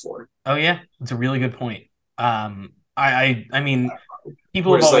stay on the floor? Oh yeah, it's a really good point. I mean,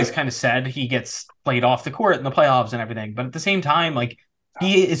 people have Whereas, always like, kind of said he gets played off the court in the playoffs and everything, but at the same time, like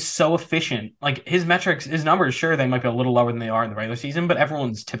he is so efficient. Like his metrics, his numbers, sure they might be a little lower than they are in the regular season, but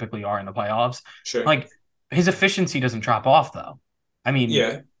everyone's typically are in the playoffs. sure, Like his efficiency doesn't drop off though. I mean,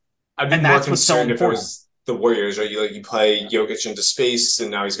 yeah, I'd be and more that's what's so concerned if it important. was the Warriors, right? You play Jokic into space,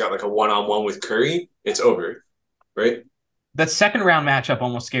 and now he's got like a one-on-one with Curry. It's over, right? That second round matchup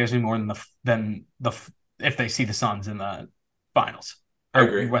almost scares me more than the if they see the Suns in the finals I or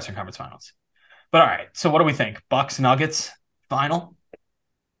agree. Western Conference Finals. But all right, so what do we think? Bucks Nuggets final?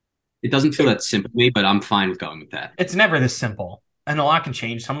 It doesn't feel that simple to me, but I'm fine with going with that. It's never this simple, and a lot can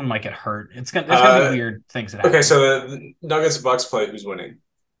change. Someone might get hurt. There's gonna be Uh, weird things that okay, happen. so the Nuggets Bucks play. Who's winning?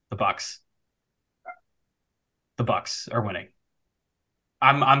 The Bucks, the Bucks are winning.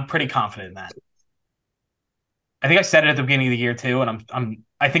 I'm pretty confident in that. I think I said it at the beginning of the year too, and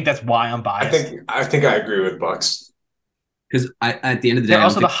I think that's why I'm biased. I think I agree with Bucks. Because at the end of the day, They're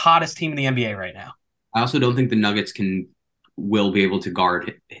also the hottest team in the NBA right now. I also don't think the Nuggets will be able to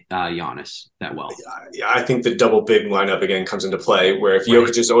guard Giannis that well. Yeah, I think the double big lineup again comes into play. Where if Right.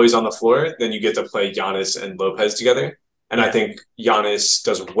 Jokic is always on the floor, then you get to play Giannis and Lopez together. And I Yeah. think Giannis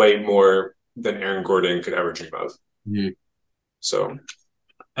does way more than Aaron Gordon could ever dream of. Mhm. So,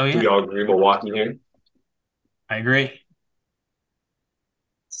 Oh do we yeah, all agree Milwaukee here? I agree.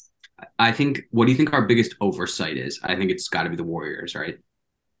 I think. What do you think our biggest oversight is? I think it's got to be the Warriors, right?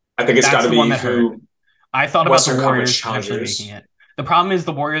 I think it's got That's to the one be that hurt. who I thought about the Western Conference Warriors potentially making challengers. it. The problem is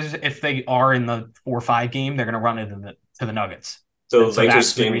the Warriors, if they are in the 4-5 game, they're going to run it to the Nuggets, The and so Lakers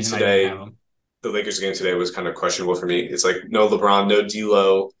that's the game reason I didn't have today, them. the Lakers game today was kind of questionable for me. It's like no LeBron, no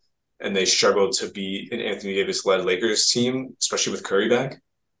D'Lo, and they struggled to beat an Anthony Davis led Lakers team, especially with Curry back.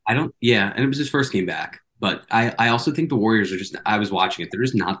 I don't. Yeah, and it was his first game back. But I also think the Warriors are just. I was watching it. They're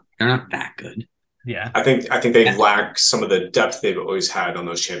just not. They're not that good. Yeah. I think they Yeah. lack some of the depth they've always had on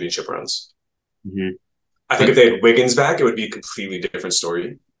those championship runs. Mhm. I think if But they had Wiggins back, it would be a completely different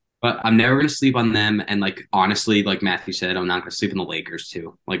story. but I'm never gonna sleep on them. And like honestly, like Matthew said, I'm not gonna sleep on the Lakers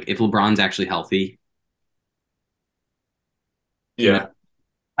too. Like if LeBron's actually healthy, you know,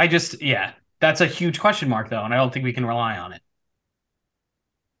 Yeah. Yeah, that's a huge question mark though, and I don't think we can rely on it.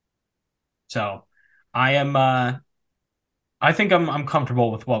 So I am, I think I'm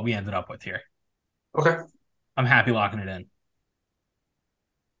comfortable with what we ended up with here. Okay. I'm happy locking it in.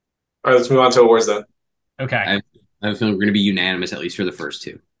 All right, let's move on to awards then. Okay. I have a feeling we're gonna be unanimous at least for the first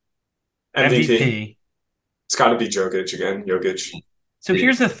two. MVP. MVP. It's got to be Jokic again. Jokic. So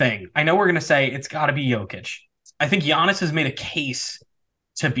here's the thing. I know we're going to say it's got to be Jokic. I think Giannis has made a case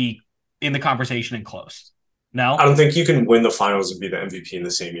to be in the conversation and close. I No? don't think you can win the finals and be the MVP in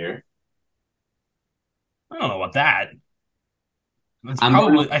the same year. I don't know about that. It's I'm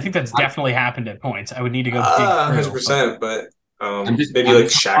going. probably, I think that's definitely happened at points. I would need to go dig through, but 100%. But maybe I'm like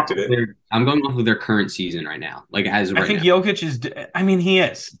just Shaq did it. I'm going off of their current season right now, like as of I right think now. Jokic is, I mean, he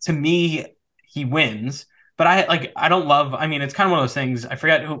is. To me, he wins. But I don't love, I mean, it's kind of one of those things. I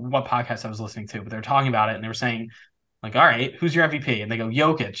forget what podcast I was listening to, but they were talking about it and they were saying, like, all right, who's your MVP? And they go,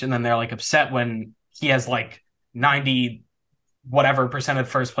 Jokic. And then they're like upset when he has like 90 whatever percent of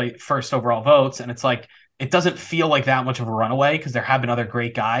first overall votes. And it's like, it doesn't feel like that much of a runaway because there have been other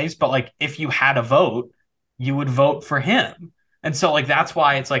great guys. But like, if you had a vote, you would vote for him. And so, like, that's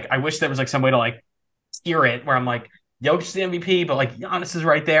why it's like, I wish there was like some way to like steer it where I'm like, Jokic is the MVP, but like Giannis is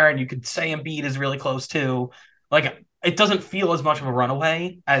right there. And you could say Embiid is really close too. Like, it doesn't feel as much of a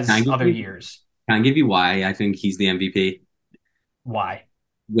runaway Can I as give other you, years. can I give you why I think he's the MVP? Why?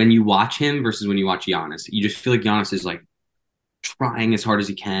 When you watch him versus when you watch Giannis, you just feel like Giannis is like trying as hard as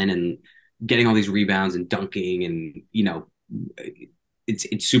he can and getting all these rebounds and dunking and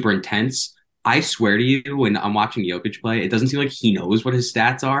it's super intense. I swear to you, when I'm watching Jokic play, it doesn't seem like he knows what his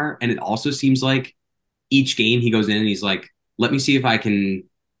stats are, and it also seems like each game he goes in and he's like, "Let me see if I can.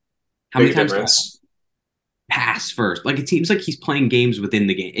 How Make many a times can I difference. pass first?" Like it seems like he's playing games within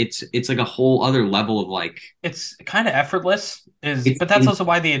the game. It's like a whole other level of like It's kind of effortless it's but that's also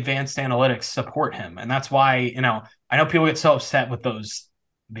why the advanced analytics support him. And that's why, I know people get so upset with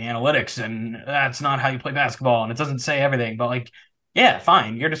the analytics and that's not how you play basketball and it doesn't say everything, but like, yeah,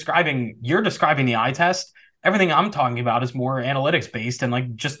 fine. You're describing the eye test. Everything I'm talking about is more analytics based and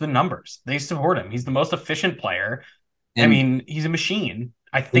like just the numbers. They support him. He's the most efficient player. I and mean, he's a machine.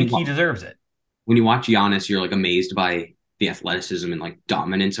 I when think he deserves it. you watch Giannis, you're like amazed by the athleticism and like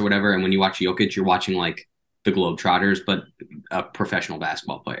dominance or whatever. And when you watch Jokic, you're watching like the Globetrotters, but a professional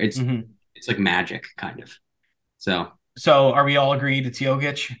basketball player. Mhm. It's like magic, kind of. So So are we all agreed it's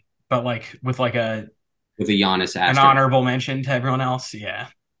Jokic, but like with like with a Giannis an asterisk, honorable mention to everyone else? Yeah.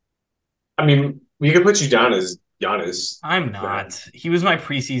 I mean, we could put you down as Giannis. I'm Man. not. He was my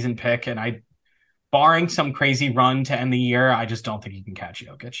preseason pick, and barring some crazy run to end the year, I just don't think he can catch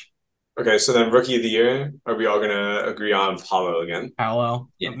Jokic. Okay, so then rookie of the year, are we all gonna agree on Paulo again? Paolo.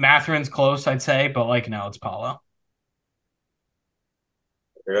 yeah, Matherin's close, I'd say, but like, no, it's Paolo.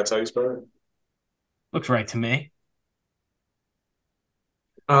 Okay, that's how you spell it. Looks right to me.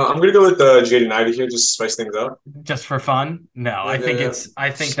 I'm gonna go with Jaden Ivey here, just to spice things up. Just for fun. No, Yeah, yeah, yeah.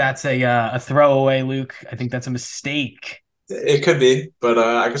 I think that's a throwaway, Luke. I think that's a mistake. It could be, but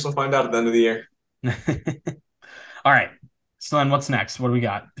I guess we'll find out at the end of the year. All right. So then what's next? What do we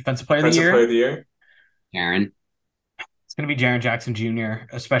got? Defensive player of the Defensive player of year? the year. Aaron. It's gonna be Jaren Jackson Jr.,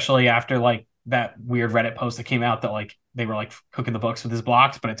 especially after like that weird Reddit post that came out that like they were like cooking the books with his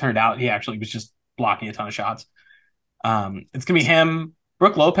blocks, but it turned out he actually was just blocking a ton of shots. It's gonna be him.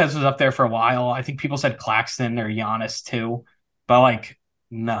 Brooke Lopez was up there for a while. I think people said Claxton or Giannis too, but like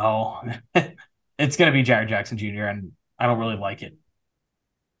no, it's gonna be Jared Jackson Jr. and I don't really like it.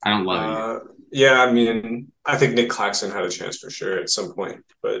 I don't love him. Uh, yeah, I mean, I think Nick Claxton had a chance for sure at some point,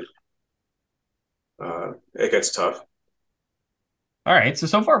 but it gets tough. All right,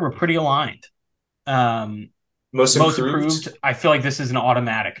 so far we're pretty aligned. Um, Most Most improved. improved. I feel like this is an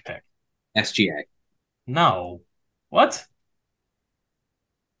automatic pick. SGA. No, what?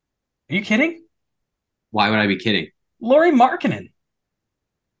 Are you kidding? Why would I be kidding? Lauri Markkanen.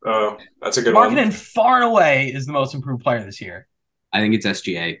 Oh, that's a good one. Markkanen far and away is the most improved player this year. I think it's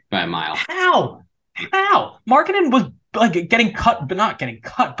SGA by a mile. How? How? Markkanen was like getting cut, but not getting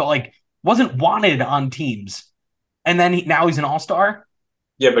cut, but like wasn't wanted on teams. And then now he's an all-star.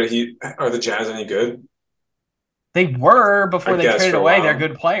 Yeah, but are the Jazz any good? They were I before they guess traded for a away. They're while.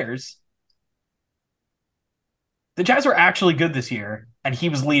 good players. The Jazz were actually good this year, and he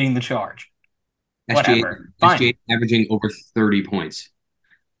was leading the charge. SGA Whatever. SGA Fine. averaging over 30 points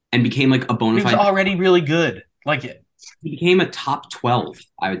and became like a bona He was fide. already really good. Like it. He became a top 12,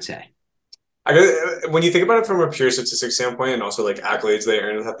 I would say. When you think about it from a pure statistics standpoint and also like accolades they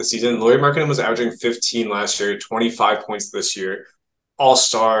earned throughout the season, Lauri Markkanen was averaging 15 last year, 25 points this year, all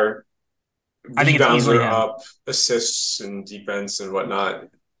star. I think it's Rebounds easily are him. up, assists and defense and whatnot.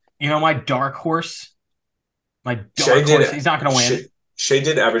 My dark horse. My Shea dark horse. did He's not going to win. Shea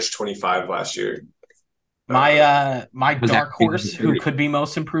did average 25 last year. My Was that dark horse, who could be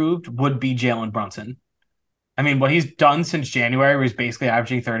most improved, would be Jalen Brunson. I mean, what he's done since January was basically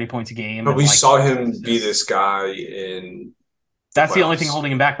averaging 30 points a game. But And we like saw him be this guy in the That's the only thing playoffs.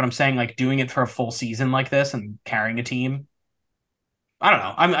 holding him back. But I'm saying like doing it for a full season like this and carrying a team. I don't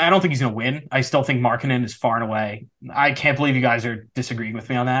know. I don't think he's going to win. I still think Markkinen is far and away. I can't believe you guys are disagreeing with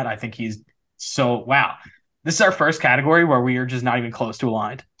me on that. I think he's so wow. This is our first category where we are just not even close to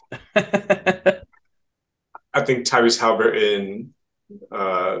aligned. I think Tyrese Halliburton,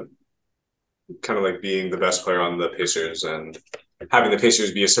 kind of like being the best player on the Pacers and having the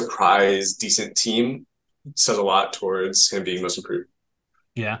Pacers be a surprise, decent team says a lot towards him being most improved.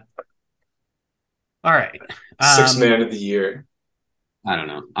 Yeah. All right. Sixth man of the year. I don't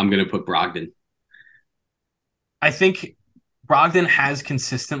know. I'm gonna put Brogdon. I think Brogdon has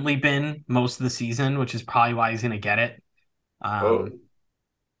consistently been most of the season, which is probably why he's going to get it. Oh, Um,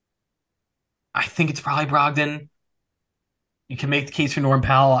 I think it's probably Brogdon. You can make the case for Norm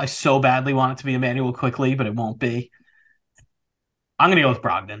Powell. I so badly want it to be Emmanuel quickly, but it won't be. I'm going to go with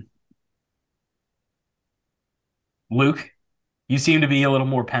Brogdon. Luke, you seem to be a little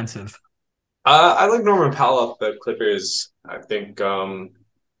more pensive. I like Norman Powell up the Clippers. I think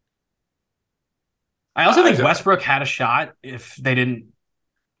I also think I Westbrook had a shot if they didn't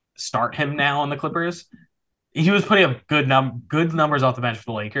start him now on the Clippers. He was putting up good numbers off the bench for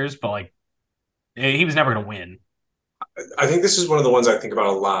the Lakers, but like he was never going to win. I think this is one of the ones I think about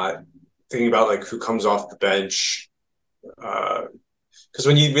a lot. Thinking about like who comes off the bench. Because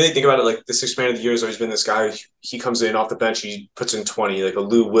when you really think about it, like the sixth man of the year has always been this guy. He comes in off the bench, he puts in 20, like a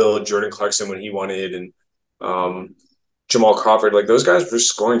Lou Will, Jordan Clarkson when he wanted, and um, Jamal Crawford. Like those guys were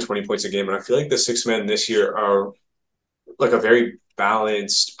scoring 20 points a game, and I feel like the six men this year are like a very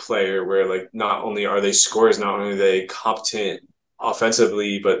balanced player, where like not only are they scorers, not only are they competent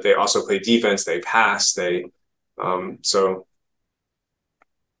offensively, but they also play defense. They pass. So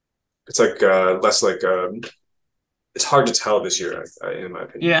it's like less like it's hard to tell this year, in my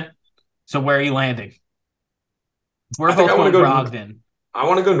opinion. Yeah. So where are you landing? We're I think both I want going to go. Brogdon. I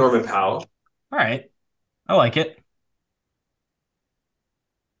want to go Norman Powell. All right. I like it.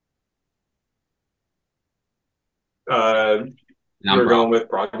 Uh, And I'm you're Brogdon. going with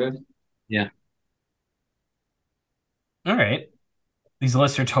Brogdon. Yeah. All right. These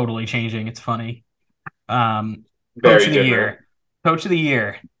lists are totally changing. It's funny. Coach Very of the different. year. Coach of the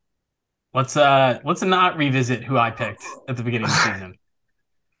year. Let's not revisit who I picked at the beginning of the season.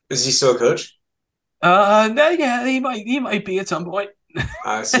 Is he still a coach? Yeah, he might be at some point.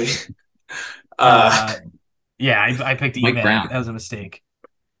 I see. Uh, Uh yeah, I picked Mike Ime. Brown. That was a mistake.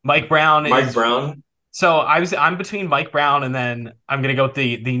 Mike Brown Mike is Brown. so I'm between Mike Brown and then I'm gonna go with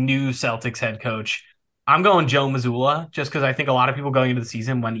the new Celtics head coach. I'm going Joe Mazzulla just because I think a lot of people going into the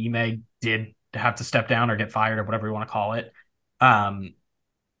season when Ime did have to step down or get fired or whatever you want to call it. Um,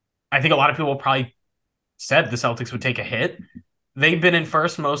 I think a lot of people probably said the Celtics would take a hit. They've been in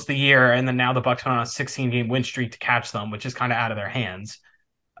first most of the year, and then now the Bucks went on a 16-game win streak to catch them, which is kind of out of their hands.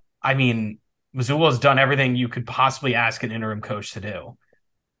 I mean, Missoula's done everything you could possibly ask an interim coach to do.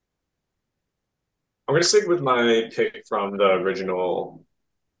 I'm gonna stick with my pick from the original.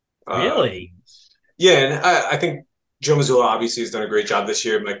 Uh, Really? yeah, and I think Joe Mazzulla obviously has done a great job this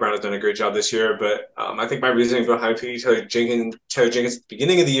year. Mike Brown has done a great job this year, but I think my reasoning behind picking Taylor Jenkins at the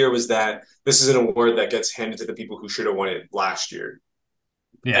beginning of the year was that this is an award that gets handed to the people who should have won it last year.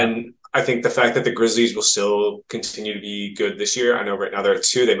 Yeah. And I think the fact that the Grizzlies will still continue to be good this year. I know right now they're at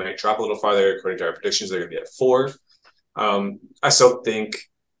 2. They might drop a little farther. According to our predictions, they're going to be at 4. I still think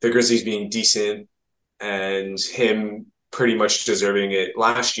the Grizzlies being decent and him pretty much deserving it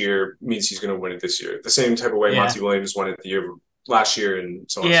last year means he's going to win it this year. The same type of way Yeah. Monty Williams won it the year last year and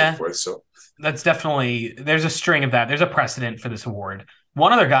so on and so Yeah. forth. So That's definitely there's a string of that. There's a precedent for this award.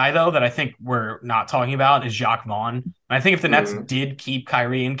 One other guy though that I think we're not talking about is Jacques Vaughn. And I think if the Nets did keep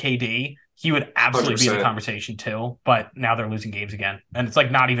Kyrie and KD, he would absolutely be in the 100%. conversation too. But now they're losing games again, and it's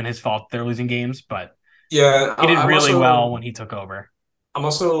like not even his fault they're losing games. But Yeah, he did I'm really also well when he took over. I'm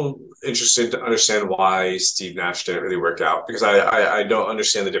also interested to understand why Steve Nash didn't really work out because I don't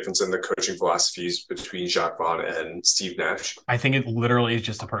understand the difference in the coaching philosophies between Jacques Vaughn and Steve Nash. I think it literally is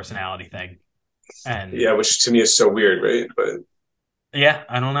just a personality thing, Yeah, and which to me is so weird, right? But yeah,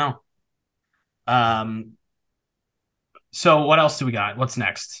 I don't know. Um, so what else do we got? What's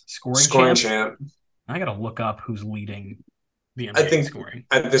next? Scoring scoring champ. champ, I gotta look up who's leading the I NBA in think scoring.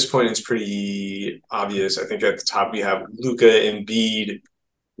 at this point it's pretty obvious. I think at the top we have Luka, Embiid,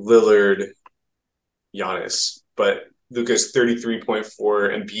 Lillard, Giannis, but Luka's 33.4,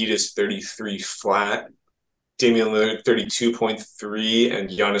 Embiid is 33 flat, Damian Lillard 32.3, and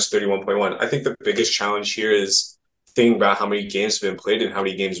Giannis 31.1. I think the biggest challenge here is thinking about how many games have been played and how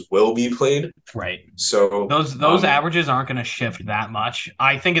many games will be played. Right. So, Those averages aren't going to shift that much.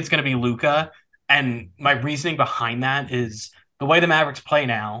 I think it's going to be Luca, and my reasoning behind that is the way the Mavericks play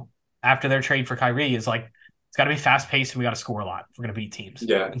now after their trade for Kyrie is like it's got to be fast paced and we got to score a lot if we're going to beat teams.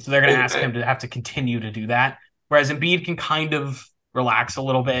 Yeah. And so they're going to And, ask him to have to continue to do that. Whereas Embiid can kind of relax a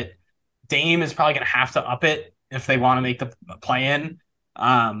little bit. Dame is probably going to have to up it if they want to make the play in.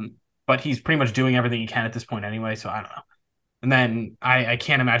 But he's pretty much doing everything he can at this point anyway. So I don't know. And then I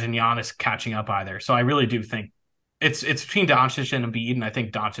can't imagine Giannis catching up either. So I really do think it's between Doncic and Embiid, and I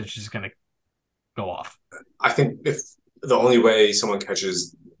think Doncic is going to go off. I think if the only way someone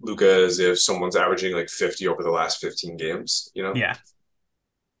catches Luka is if someone's averaging like 50 over the last 15 games, you know? Yeah.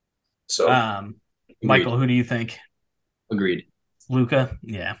 So, Michael, who do you think? Agreed. Luka?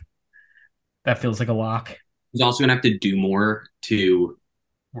 Yeah. That feels like a lock. He's also going to have to do more to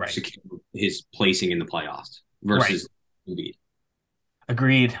Right. secure his placing in the playoffs versus Embiid.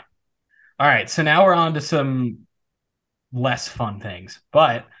 Agreed. All right. So now we're on to some less fun things.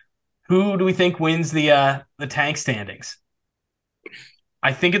 But who do we think wins the tank standings?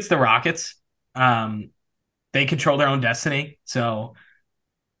 I think it's the Rockets. They control their own destiny. So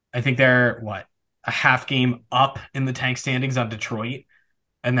I think they're a half game up in the tank standings on Detroit.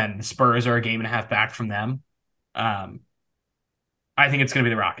 And then the Spurs are a game and a half back from them. I think it's going to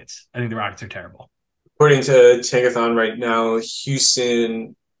be the Rockets. I think the Rockets are terrible. according to Tankathon right now,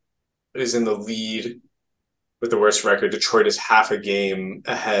 Houston is in the lead with the worst record. Detroit is half a game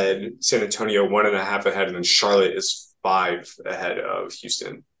ahead. San Antonio 1.5 ahead, and then Charlotte is 5 ahead of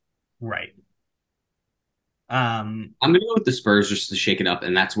Houston. Right. I'm gonna go with the Spurs just to shake it up,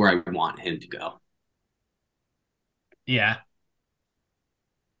 and that's where I want him to go. Yeah.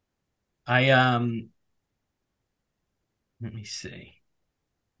 Let me see.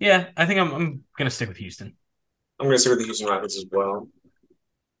 Yeah, I think I'm gonna stick with Houston. I'm going to stick with the Houston Rockets as well.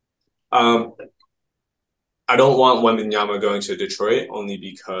 I don't want Wembanyama going to Detroit only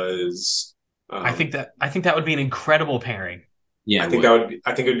because I think that would be an incredible pairing. Yeah, I think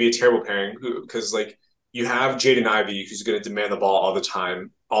it would be a terrible pairing because like you have Jaden Ivey who's going to demand the ball all the time,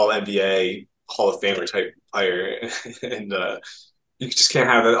 all NBA Hall of Famer type player, and you just can't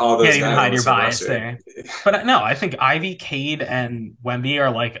have all those Can't even guys hide on the your same bias roster. there. But no, I think Ivy, Cade, and Wemby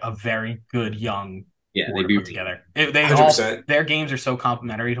are like a very good young yeah, core they'd to be put together. They all 100%. their games are so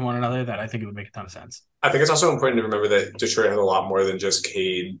complementary to one another that I think it would make a ton of sense. I think it's also important to remember that Detroit has a lot more than just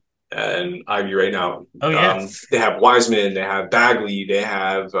Cade and Ivy right now. Oh yeah, They have Wiseman, they have Bagley, they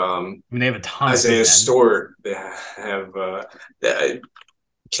have I mean they have a ton of big Isaiah men. Stewart, they have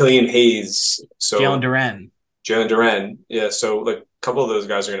Killian Hayes, so Jalen Duren. Yeah, so like a couple of those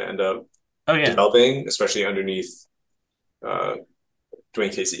guys are going to end up developing, especially underneath Dwayne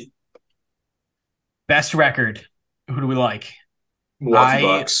Casey. Best record. Who do we like? Milwaukee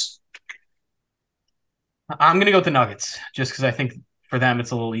Bucks. I'm gonna go with the Nuggets just because I think for them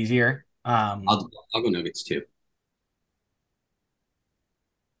it's a little easier. I'll go Nuggets too.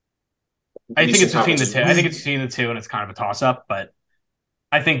 I think it's between the two. I think it's between the two, and it's kind of a toss up. But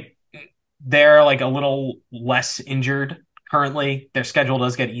I think they're like a little less injured currently. Their schedule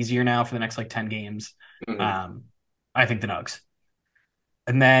does get easier now for the next like 10 games. Mm-hmm. I think the Nugs.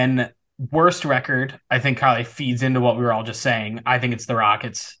 And then worst record, I think probably feeds into what we were all just saying. I think it's the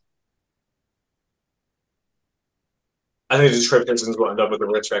Rockets. I think the Detroit Pistons will end up with a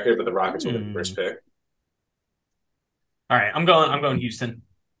worst record, but the Rockets will get the first pick. All right, I'm going Houston.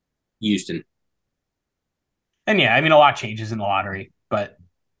 Houston. And yeah, I mean a lot changes in the lottery, but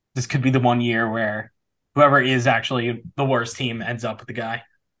this could be the one year where whoever is actually the worst team ends up with the guy.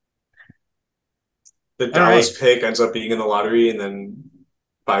 The Dallas pick ends up being in the lottery, and then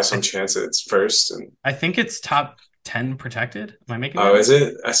by some chance it's first. And I think it's top 10 protected. Am I making that up? Is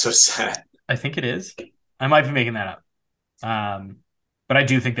it? That's so sad. I think it is. I might be making that up. But I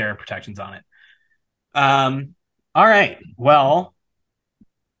do think there are protections on it. All right. Well,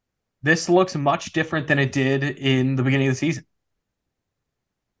 this looks much different than it did in the beginning of the season.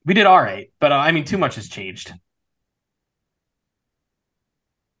 We did all right, but I mean, too much has changed.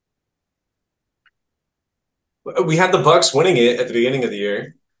 We had the Bucks winning it at the beginning of the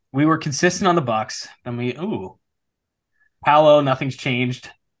year. We were consistent on the Bucks. Then Paolo, nothing's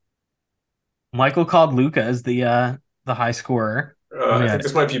changed. Michael called Luka as the high scorer. I think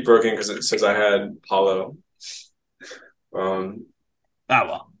this might be broken because it says I had Paolo. Well,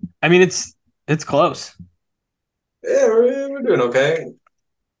 I mean it's close. Yeah, we're doing okay.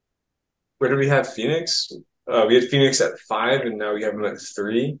 Where do we have Phoenix? We had Phoenix at 5, and now we have them at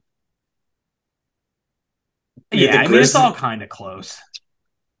 3. Yeah, I mean it's all kind of close.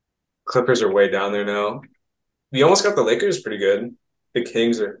 Clippers are way down there now. We almost got the Lakers pretty good. The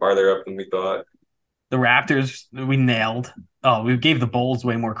Kings are farther up than we thought. The Raptors we nailed. Oh, we gave the Bulls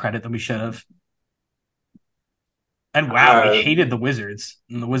way more credit than we should have. And wow, we hated the Wizards.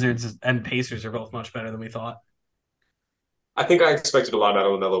 And the Wizards and Pacers are both much better than we thought. I think I expected a lot out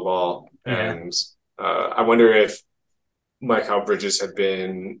of LaMelo Ball, Yeah. and I wonder if Mikal Bridges had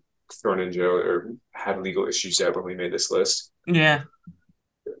been thrown in jail or had legal issues yet when we made this list. Yeah.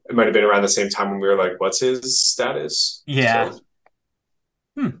 It might have been around the same time when we were like, "What's his status?" Yeah.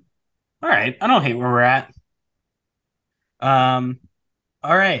 So All right. I don't hate where we're at. Um,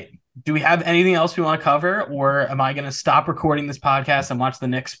 all right. Do we have anything else we want to cover, or am I going to stop recording this podcast and watch the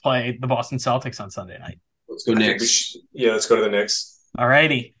Knicks play the Boston Celtics on Sunday night? Let's go Knicks. Yeah, let's go to the Knicks. All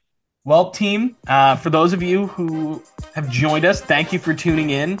righty. Well, team, for those of you who have joined us, thank you for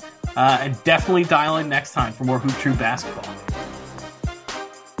tuning in, and definitely dial in next time for more Hoop Troop basketball.